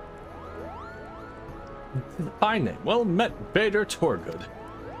 Fine name. Well met, Bader Torgood.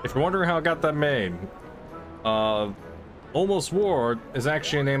 If you're wondering how I got that name, Almost War is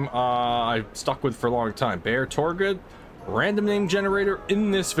actually a name I stuck with for a long time. Bader Torgood, random name generator in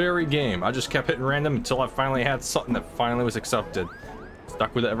this very game. I just kept hitting random until I finally had something that finally was accepted.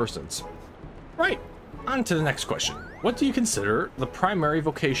 Stuck with it ever since. Right, on to the next question. What do you consider the primary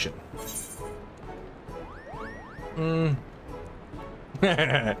vocation?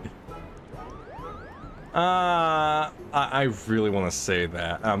 I really want to say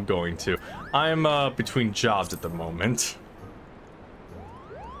that. I'm going to. I'm between jobs at the moment.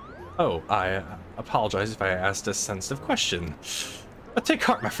 Oh, I apologize if I asked a sensitive question. But take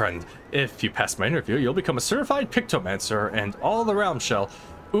heart, my friend. If you pass my interview, you'll become a certified Pictomancer, and all the realm shall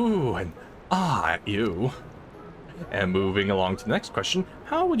ooh and ah at you. And moving along to the next question,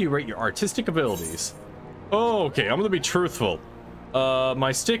 how would you rate your artistic abilities? Oh, okay, I'm gonna be truthful.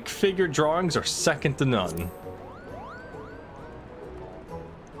 My stick figure drawings are second to none.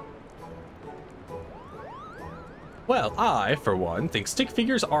 Well, I, for one, think stick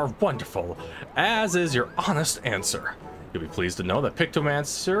figures are wonderful, as is your honest answer. You'll be pleased to know that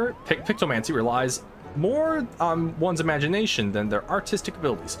Pictomancy relies more on one's imagination than their artistic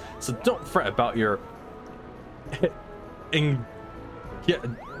abilities, so don't fret about your lack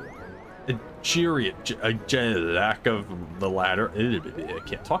of the latter. I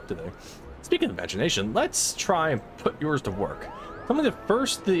can't talk today. Speaking of imagination, let's try and put yours to work. Tell me the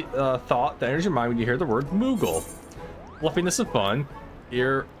first thought that enters your mind when you hear the word Moogle. Fluffiness of fun.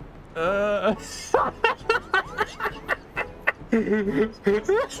 You're I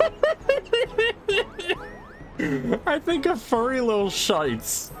think of furry little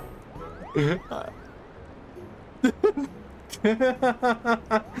shites. I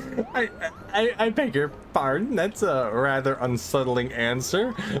beg your pardon, that's a rather unsettling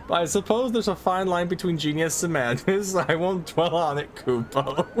answer, but I suppose there's a fine line between genius and madness. I won't dwell on it,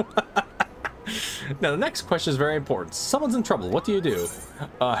 Kupo. Now, the next question is very important. Someone's in trouble. What do you do?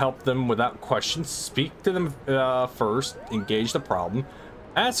 Help them without questions. Speak to them first. Engage the problem.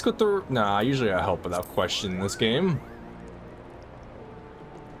 Ask what they're... Nah, usually I help without question in this game.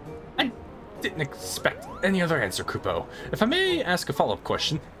 I didn't expect any other answer, Kupo. If I may ask a follow-up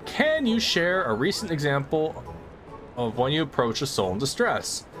question, can you share a recent example of when you approach a soul in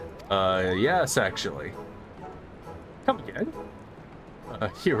distress? Yes, actually. Come again. A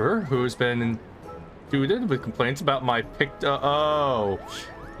hearer who's been inundated with complaints about my oh,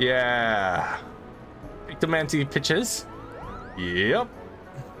 yeah. Pictomancy pitches. Yep.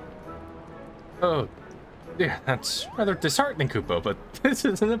 Oh, yeah, that's rather disheartening, Kupo, but this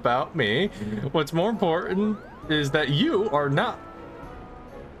isn't about me. What's more important is that you are not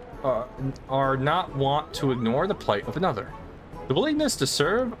want to ignore the plight of another. The willingness to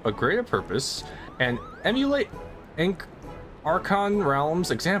serve a greater purpose and emulate Archon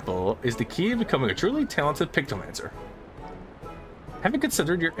Realm's example is the key to becoming a truly talented Pictomancer. Having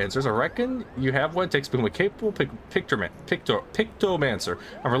considered your answers, I reckon you have what it takes to become a capable Pictomancer.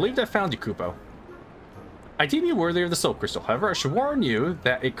 I'm relieved I found you, Kupo. I deem you worthy of the soul crystal. However, I should warn you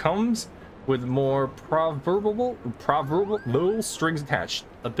that it comes with more proverbial strings attached.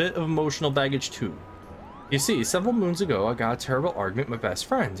 A bit of emotional baggage too. You see, several moons ago, I got a terrible argument with my best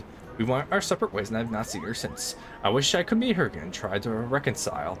friend. We went our separate ways and I've not seen her since. I wish I could meet her again and try to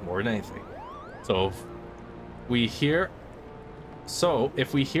reconcile more than anything. So,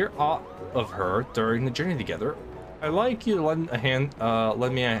 if we hear aught of her during the journey together, I'd like you to lend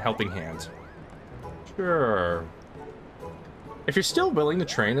me a helping hand. Sure. If you're still willing to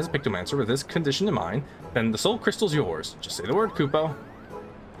train as a Pictomancer with this condition in mind, then the soul crystal's yours. Just say the word, Kupo.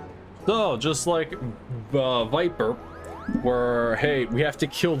 So, just like Viper, where, hey, we have to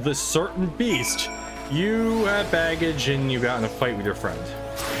kill this certain beast, you have baggage and you got in a fight with your friend.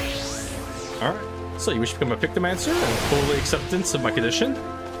 Alright, so you wish to become a Pictomancer and full acceptance of my condition?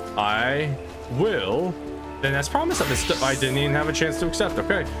 I will. Then as promised, I didn't even have a chance to accept,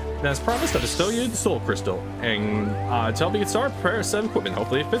 okay. Then as promised, I bestow you the soul crystal. And to help you get started, prepare a set of equipment.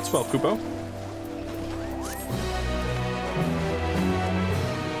 Hopefully it fits well, Kupo.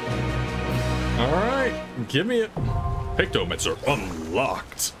 Alright, give me it. Pictomancer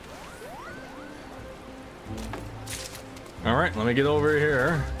unlocked. Alright, let me get over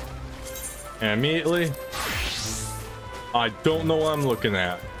here. And immediately, I don't know what I'm looking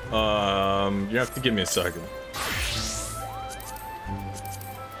at. You have to give me a second.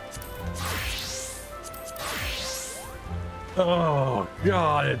 Oh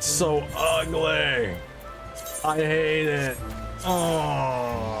god, it's so ugly. I hate it.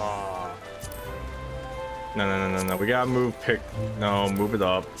 Oh. No. We gotta move No, move it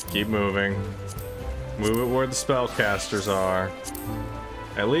up. Keep moving. Move it where the spellcasters are.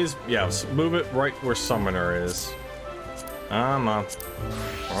 At least, yeah, move it right where Summoner is. Come on.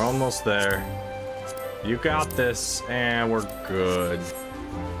 We're almost there. You got this, and we're good.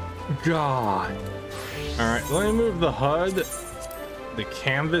 God. Alright, let me move the HUD. The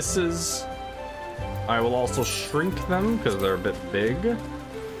canvases. I will also shrink them, because they're a bit big.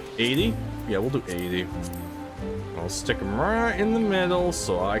 80? Yeah, we'll do 80. I'll stick them right in the middle,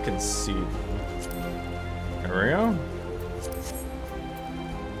 so I can see. There we go.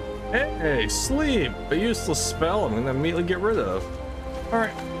 Hey, sleep! A useless spell I'm gonna immediately get rid of.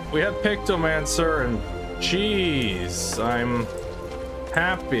 Alright, we have Pictomancer, and jeez, I'm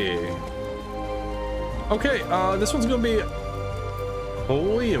happy. Okay, this one's gonna be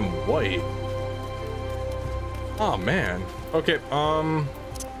holy and white. Oh man. Okay,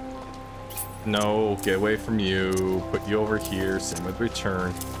 no, get away from you. Put you over here, same with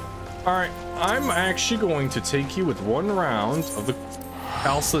return. Alright, I'm actually going to take you with one round of the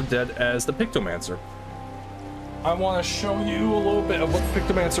House of the Dead as the Pictomancer. I want to show you a little bit of what the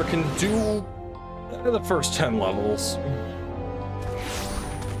Pictomancer can do in the first 10 levels.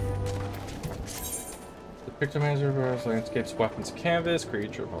 The Pictomancer wears landscapes, weapons, canvas,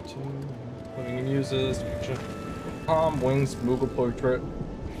 creature of all two, living and uses, palm, wings, Moogle portrait,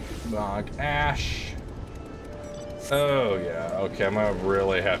 Nog, ash. Oh yeah, okay, I'm gonna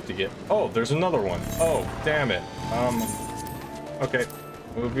really have to get. Oh, there's another one. Oh, damn it. Okay.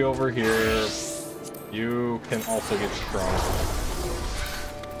 Move you over here. You can also get strong.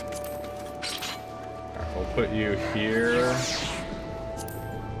 Alright, we'll put you here.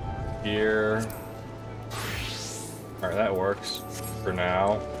 Here. Alright, that works for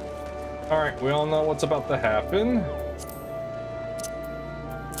now. Alright, we all know what's about to happen.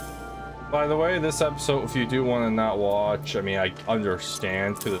 By the way, this episode, if you do want to not watch, I mean, I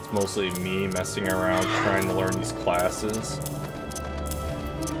understand, because it's mostly me messing around trying to learn these classes.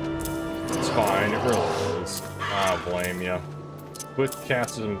 It's fine, it really is. I don't blame you. Swift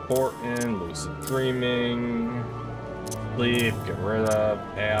cast is important, lucid dreaming, sleep, get rid of,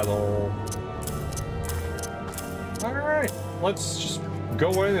 paddle. Alright, let's just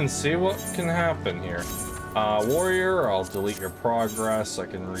go in and see what can happen here. Warrior, I'll delete your progress, I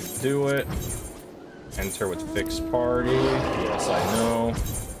can redo it. Enter with fixed party, yes I know.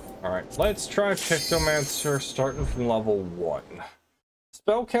 Alright, let's try Pictomancer starting from level 1.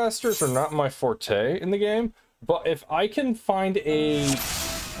 Spellcasters are not my forte in the game, but if I can find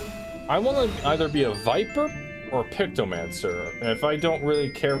I want to either be a Viper or a Pictomancer. And if I don't really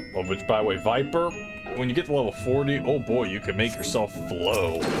care, well, which by the way, Viper, when you get to level 40, oh boy, you can make yourself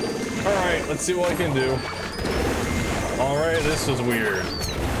flow. Alright, let's see what I can do. Alright, this was weird.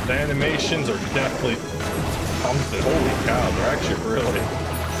 The animations are definitely something. Holy cow, they're actually really...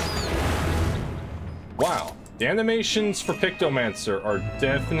 Wow. The animations for Pictomancer are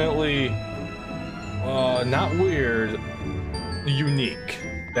definitely, not weird, unique.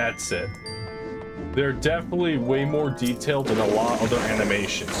 That's it. They're definitely way more detailed than a lot of other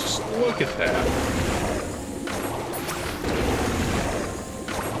animations. Just look at that.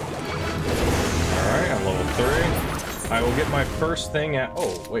 3. I will get my first thing at...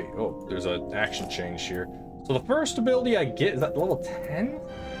 Oh, wait. Oh, there's an action change here. So the first ability I get, is that level 10?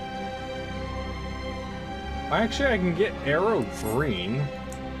 Actually, I can get Arrow Green.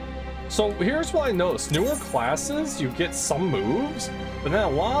 So here's what I noticed. Newer classes, you get some moves, but then a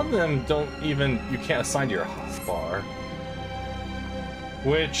lot of them don't even... You can't assign to your hotbar.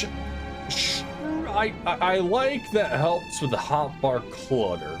 Which... I like that helps with the hotbar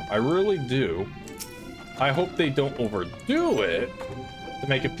clutter. I really do. I hope they don't overdo it to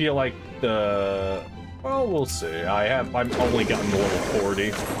make it feel like the... Well, we'll see. I've only gotten to level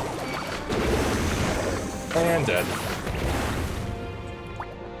 40. And dead.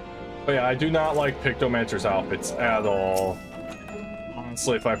 But yeah, I do not like Pictomancer's outfits at all.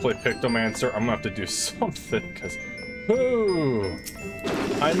 Honestly, if I play Pictomancer, I'm gonna have to do something, because... Ooh!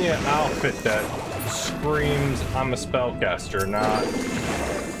 I need an outfit that screams I'm a spellcaster, not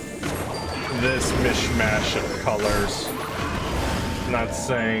this mishmash of colors. I'm not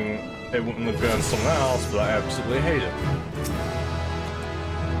saying it wouldn't look good on someone else, but I absolutely hate it.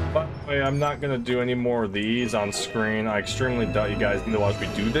 By the way, I'm not gonna do any more of these on screen. I extremely doubt you guys need to watch me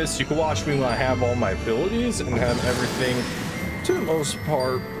do this. You can watch me when I have all my abilities and have everything, to the most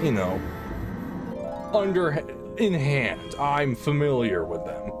part, you know, in hand. I'm familiar with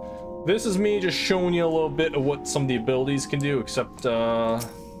them. This is me just showing you a little bit of what some of the abilities can do, except, yeah.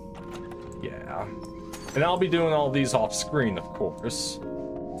 And I'll be doing all these off screen, of course.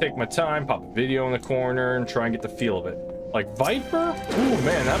 Take my time, pop a video in the corner, and try and get the feel of it. Like Viper? Ooh,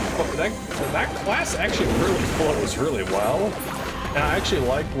 man, that class actually really flows really well. And I actually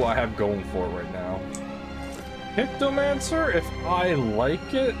like what I have going for it right now. Pictomancer, if I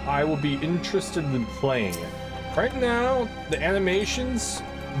like it, I will be interested in playing it. Right now, the animations,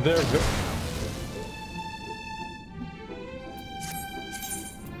 they're good.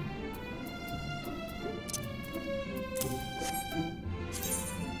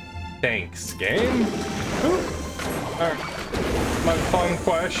 Thanks, game. Alright, my fun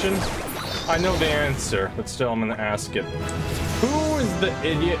question. I know the answer, but still I'm gonna ask it. Who is the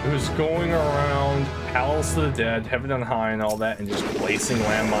idiot who's going around Palace of the Dead, Heaven on High and all that, and just placing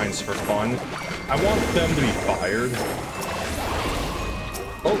landmines for fun? I want them to be fired.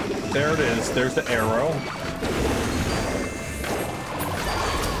 Oh, there it is. There's the arrow.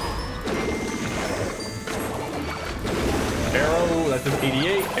 Arrow, that does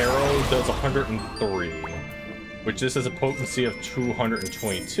 88. Arrow does 103. Which this has a potency of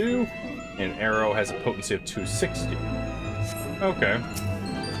 222. And arrow has a potency of 260. Okay.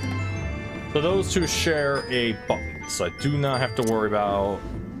 So those two share a button. So I do not have to worry about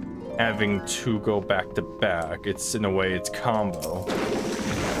having to go back to back. It's, in a way, it's combo.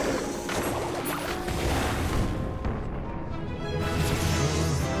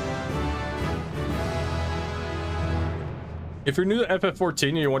 If you're new to FF14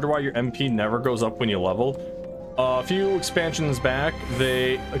 and you wonder why your MP never goes up when you level, a few expansions back,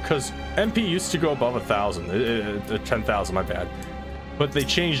 because MP used to go above 1,000, 10,000, my bad. But they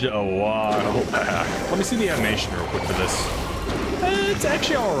changed it a while back. Let me see the animation real quick for this. It's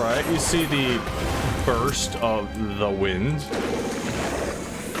actually alright. You see the burst of the wind.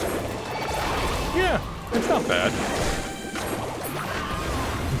 Yeah, it's not bad.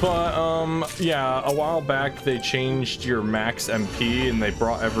 But, yeah, a while back they changed your max MP and they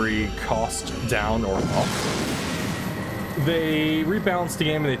brought every cost down or up. They rebalanced the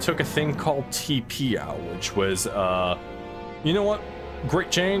game and they took a thing called TP out, which was, you know what?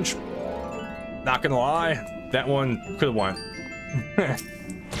 Great change. Not gonna lie, that one could have went.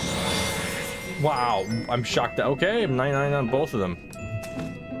 Wow, I'm shocked that, okay, I'm 99 on both of them.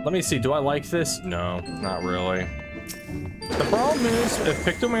 Let me see, do I like this? No, not really. The problem is, if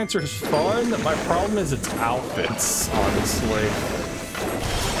Pictomancer is fun, my problem is its outfits, honestly.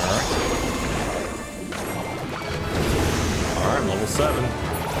 Alright, I'm level 7.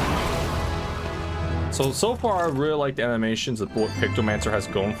 So far I really like the animations of what Pictomancer has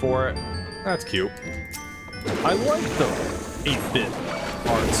going for it. That's cute. I like the 8-bit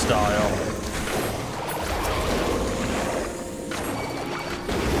art style.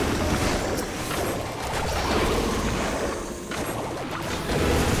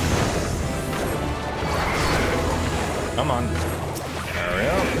 Come on. Hurry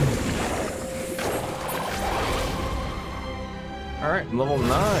up. Alright, level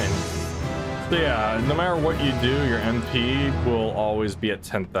 9. So yeah, no matter what you do, your MP will always be at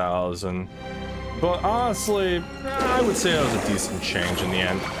 10,000. But honestly, I would say that was a decent change in the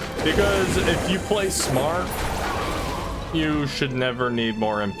end. Because if you play smart, you should never need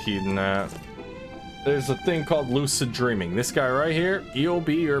more MP than that. There's a thing called lucid dreaming. This guy right here, he'll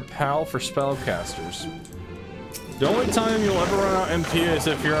be your pal for spellcasters. The only time you'll ever run out MP is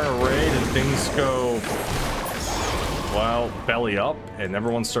if you're in a raid and things go, well, belly up and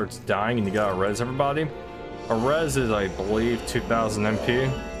everyone starts dying and you gotta res everybody. A res is, I believe, 2000 MP.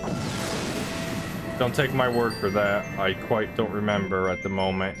 Don't take my word for that. I quite don't remember at the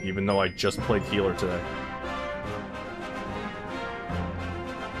moment, even though I just played healer today.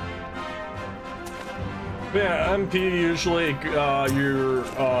 Yeah, MP usually, your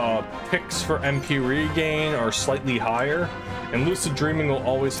picks for MP regain are slightly higher, and Lucid Dreaming will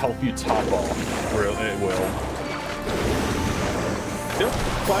always help you top off. It will. The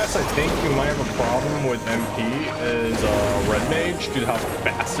other class I think you might have a problem with MP is Red Mage, due to how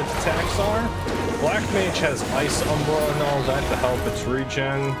fast its attacks are. Black Mage has Ice Umbra and all that to help its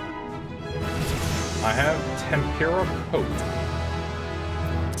regen. I have Tempera Coat,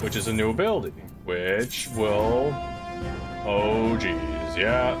 which is a new ability. Which will... Oh, geez.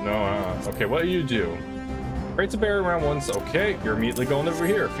 Yeah, no, okay, what do you do? Creates a barrier around once. Okay, you're immediately going over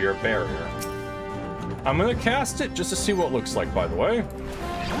here if you're a barrier. I'm gonna cast it just to see what it looks like, by the way.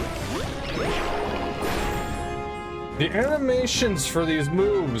 The animations for these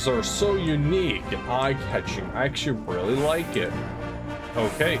moves are so unique and eye-catching. I actually really like it.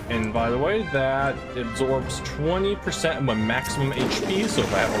 Okay, and by the way, that absorbs 20% of my maximum HP, so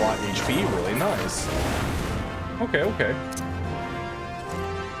if I have a lot of HP, really nice. Okay, okay.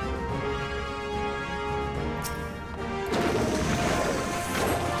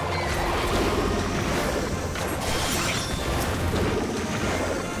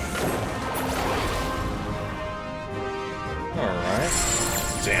 Alright.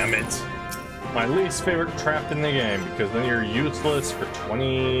 Damn it. My least favorite trap in the game, because then you're useless for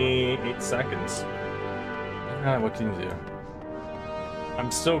 28 seconds. What can you do?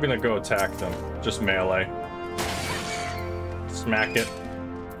 I'm still gonna go attack them. Just melee. Smack it.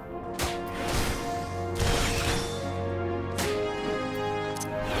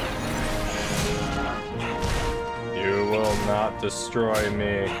 You will not destroy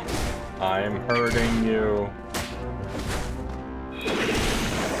me. I'm hurting you.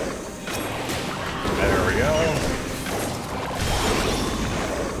 There we go.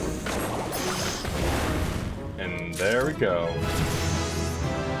 And there we go.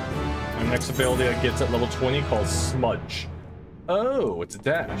 My next ability I get at level 20 called Smudge. Oh, it's a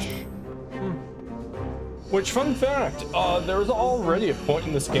dash. Which, fun fact, there's already a point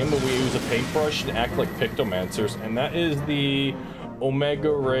in this game where we use a paintbrush and act like Pictomancers, and that is the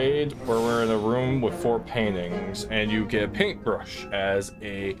Omega raid where we're in a room with 4 paintings, and you get a paintbrush as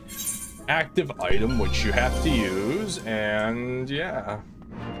a active item which you have to use, and yeah,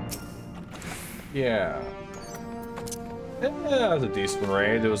 that was a decent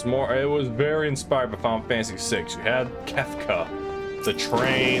raid. It was very inspired by Final Fantasy VI. You had Kefka, the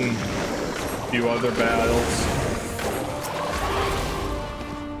train, a few other battles.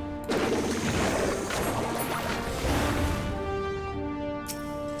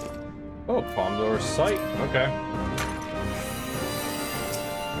 Oh, Pomodoro Sight, okay.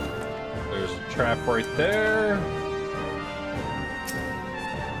 There's a trap right there.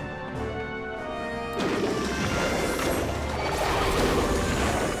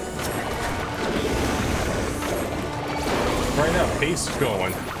 Right now, haste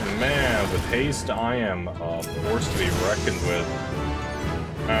going. Man, with haste, I am a force to be reckoned with.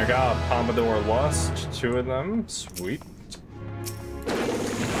 I got a Pomodoro Lust, 2 of them. Sweet.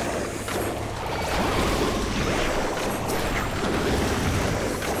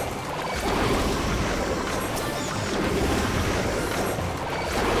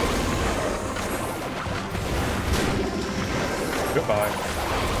 Goodbye.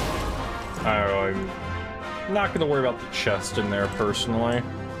 I'm not going to worry about the chest in there personally.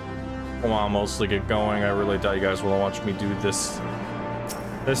 Well, I'll mostly get going. I really doubt you guys will watch me do this.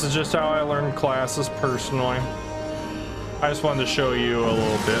 This is just how I learn classes personally. I just wanted to show you a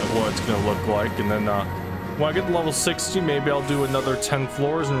little bit of what it's going to look like, and then when I get to level 60, maybe I'll do another 10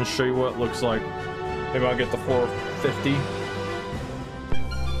 floors and show you what it looks like. Maybe I'll get the 450.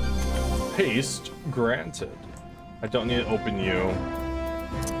 Haste granted. I don't need to open you.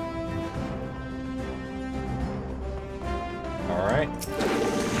 Alright.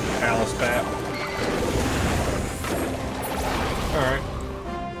 Alice bat. Alright.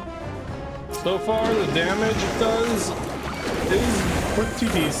 So far, the damage it does is pretty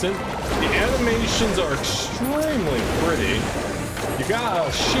decent. The animations are extremely pretty. You got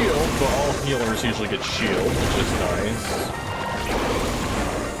a shield, but all healers usually get shield, which is nice.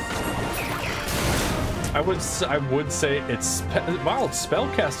 I would say it's wow, its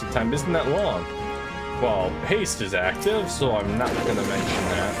spellcasting time isn't that long. Well, haste is active, so I'm not gonna mention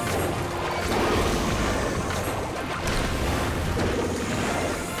that.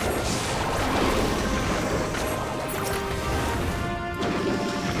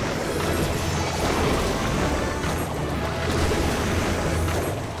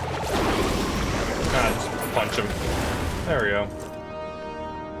 go.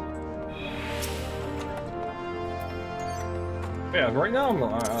 Yeah, right now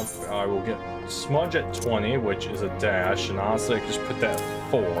I will get Smudge at 20, which is a dash, and honestly I can just put that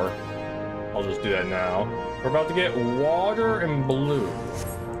at 4. I'll just do that now. We're about to get Water and Blue,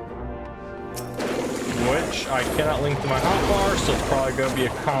 which I cannot link to my hotbar, so it's probably going to be a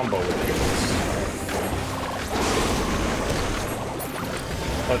combo with these.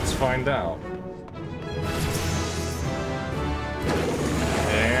 Let's find out.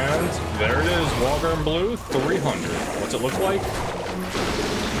 And there it is, Water and Blue, 300. What's it look like?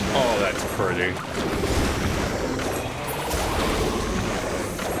 Oh, that's pretty.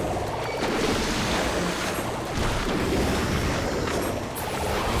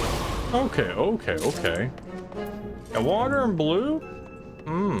 Okay, okay, okay. And Water and Blue?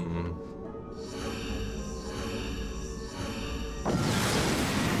 Hmm.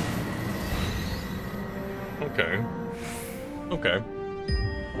 Okay. Okay.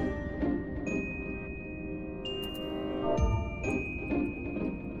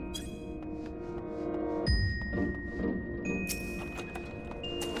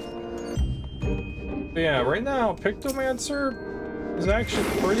 But yeah, right now, Pictomancer is actually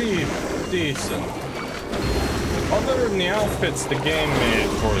pretty decent. Other than the outfits the game made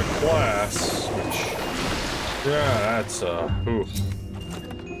for the class, which, yeah, that's, oof.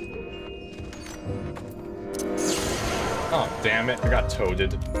 Oh, damn it, I got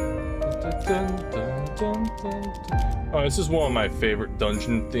toaded. Oh, this is one of my favorite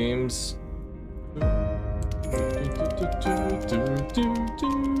dungeon themes.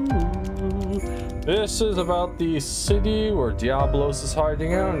 This is about the city where Diablos is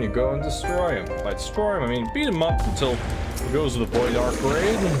hiding out, and you go and destroy him. By destroy him, I mean beat him up until he goes to the Void Ark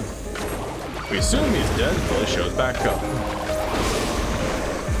raid. We assume he's dead until he shows back up.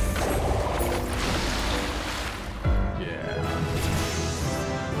 Yeah.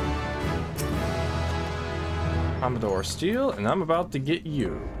 Commodore Steel, and I'm about to get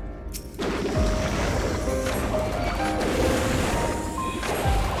you.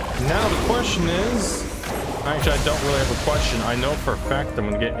 Now the question is, actually I don't really have a question. I know for a fact I'm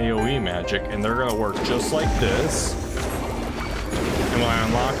gonna get AoE magic, and they're gonna work just like this. And when I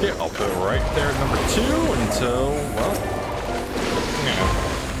unlock it, I'll put it right there at number 2 until, well, yeah.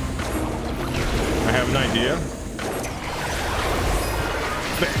 I have an idea.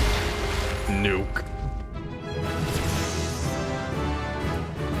 Bang. Nuke.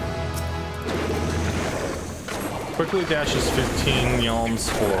 Quickly dashes 15 yalms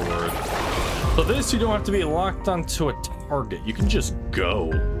forward. So this, you don't have to be locked onto a target. You can just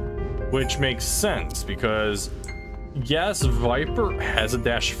go, which makes sense because yes, Viper has a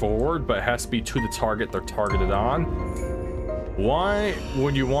dash forward, but it has to be to the target they're targeted on. Why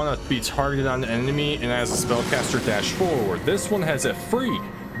would you want to be targeted on the enemy and as a spellcaster dash forward? This one has a free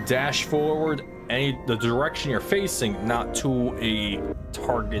dash forward the direction you're facing, not to a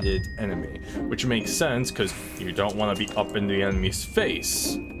targeted enemy, which makes sense because you don't want to be up in the enemy's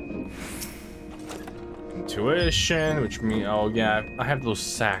face. Intuition, which means, oh yeah, I have those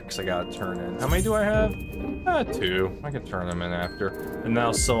sacks I gotta turn in. How many do I have? 2. I can turn them in after. And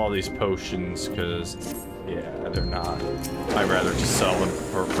now sell all these potions because, yeah, they're not. I'd rather just sell them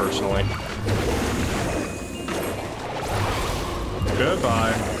personally.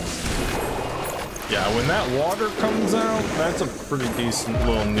 Goodbye. Yeah, when that water comes out, that's a pretty decent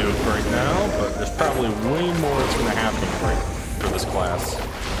little nuke right now, but there's probably way more that's going to happen for this class.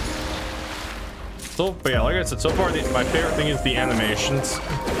 So, but yeah, like I said, so far my favorite thing is the animations.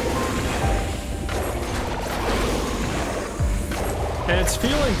 And it's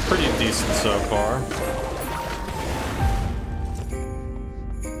feeling pretty decent so far.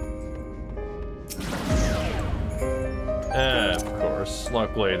 Of course.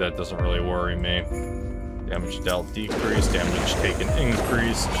 Luckily, that doesn't really worry me. Damage dealt decreased, damage taken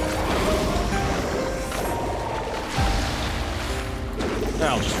increased.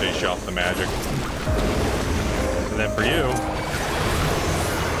 I'll just finish off the magic. And then for you...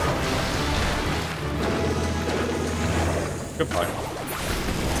 Goodbye.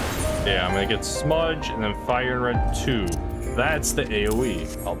 Yeah, I'm gonna get Smudge and then Fire and Red 2. That's the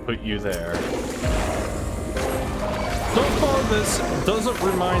AoE. I'll put you there. So far, this doesn't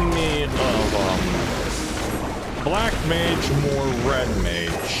remind me of Black Mage, more Red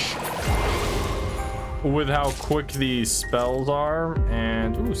Mage. With how quick these spells are,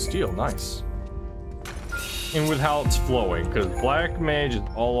 and ooh, Steel, nice. And with how it's flowing, because Black Mage is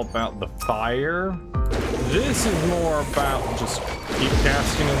all about the fire. This is more about just keep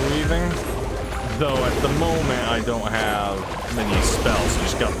casting and leaving. Though at the moment I don't have many spells, I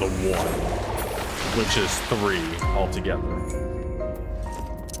just got the one. which is 3 altogether.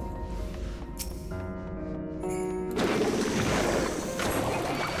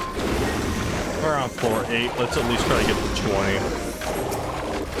 We're on floor 8. Let's at least try to get to 20.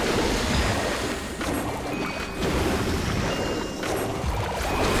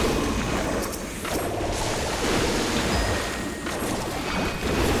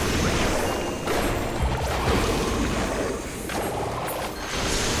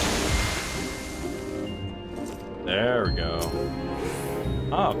 There we go.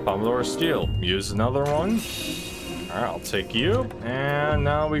 Ah, Pomodoro Steel. Use another one. Alright, I'll take you. And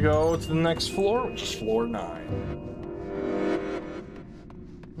now we go to the next floor, which is floor 9.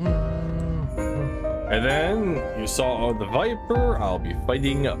 And then you saw the Viper. I'll be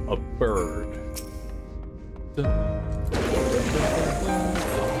fighting a bird.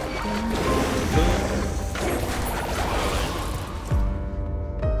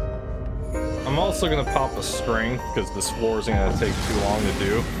 I'm also gonna pop a strength because this floor isn't gonna take too long to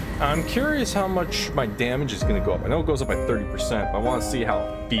do. I'm curious how much my damage is gonna go up. I know it goes up by 30%, but I want to see how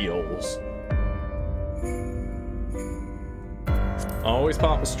it feels. Always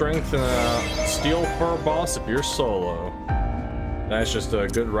pop a strength and a steel for a boss if you're solo. That's just a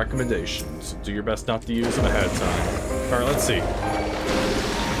good recommendation. So do your best not to use it ahead of time. Alright, let's see.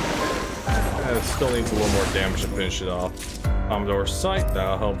 It still needs a little more damage to finish it off. Pomodoro Sight,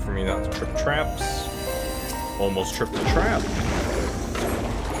 that'll help for me not to trip traps. Almost tripped a trap.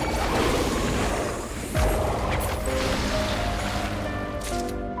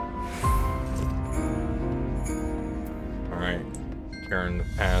 Alright, carrying the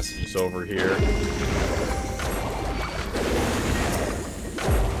passages over here.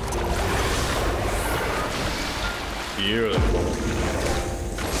 Beautiful.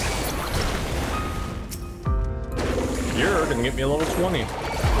 You're gonna get me a level 20.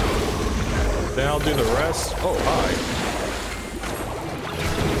 Then I'll do the rest. Oh, hi.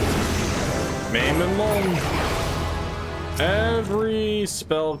 Maim and Mum. Every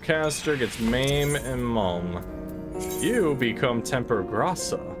spellcaster gets Maim and Mum. You become Temper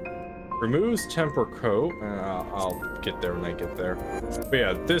Grassa. Removes Temper Coat. I'll get there when I get there. But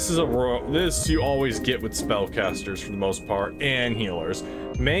yeah, this is this you always get with spellcasters for the most part, and healers.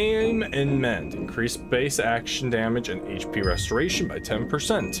 Maim and Mend. Increase base action damage and HP restoration by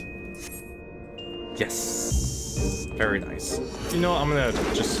 10%. Yes. Very nice. You know what? I'm gonna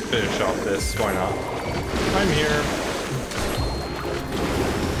just finish off this. Why not? I'm here.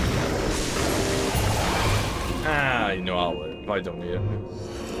 Ah, you know I'll live. I don't need it.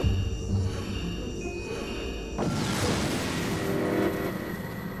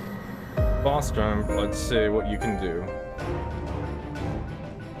 Boss jump. Let's see what you can do.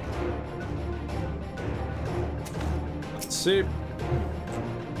 Let's see.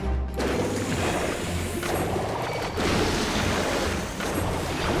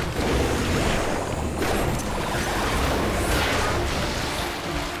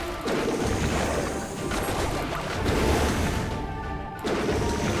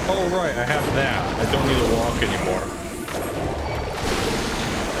 Oh right, I have that. I don't need to walk anymore.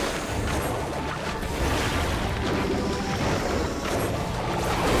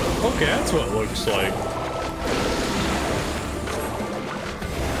 Okay, that's what it looks like.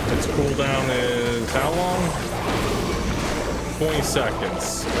 Its cooldown is how long? 20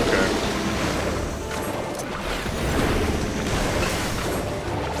 seconds. Okay.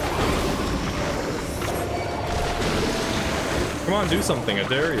 Come on, do something. I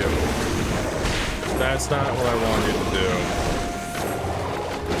dare you. That's not what I want you to do.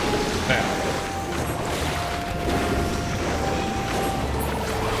 Now.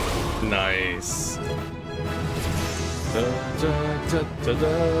 Nice. Da, da, da, da,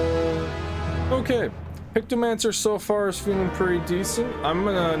 da. Okay, Pictomancer so far is feeling pretty decent. I'm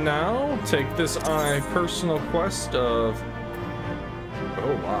gonna now take this on a personal quest of,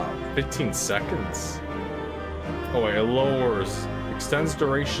 oh wow, 15 seconds. Oh wait, it lowers, extends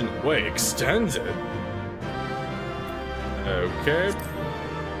duration. Wait, extends it? Okay.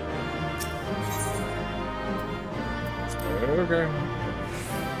 Okay.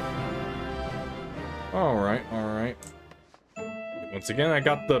 Alright, alright. Once again, I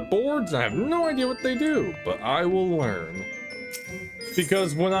got the boards, and I have no idea what they do, but I will learn.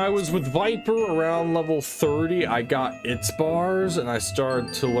 Because when I was with Viper around level 30, I got its bars, and I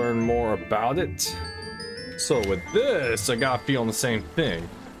started to learn more about it. So with this, I got feeling the same thing.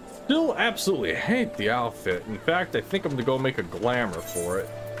 Still absolutely hate the outfit. In fact, I think I'm gonna go make a glamour for it,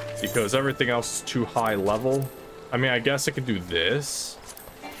 because everything else is too high level. I mean, I guess I could do this.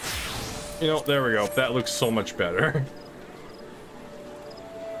 You know, there we go. That looks so much better.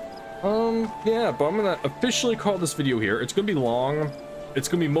 Yeah, but I'm gonna officially call this video here. It's gonna be long. It's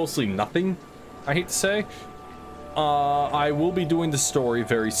gonna be mostly nothing, I hate to say. I will be doing the story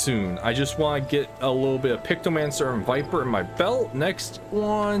very soon. I just want to get a little bit of Pictomancer and Viper in my belt. Next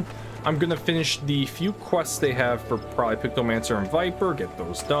one, I'm gonna finish the few quests they have for probably Pictomancer and Viper, get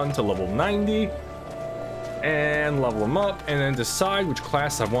those done to level 90, and level them up, and then decide which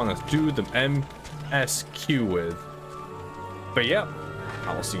class I want to do the MSQ with. But yeah,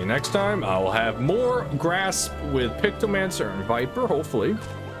 I will see you next time. I will have more grasp with Pictomancer and Viper, hopefully.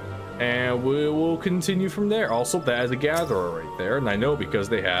 And we will continue from there. Also, that is a Gatherer right there. And I know because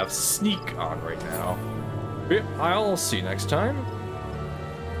they have Sneak on right now. But yeah, I'll see you next time.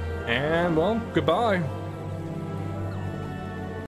 And, well, goodbye.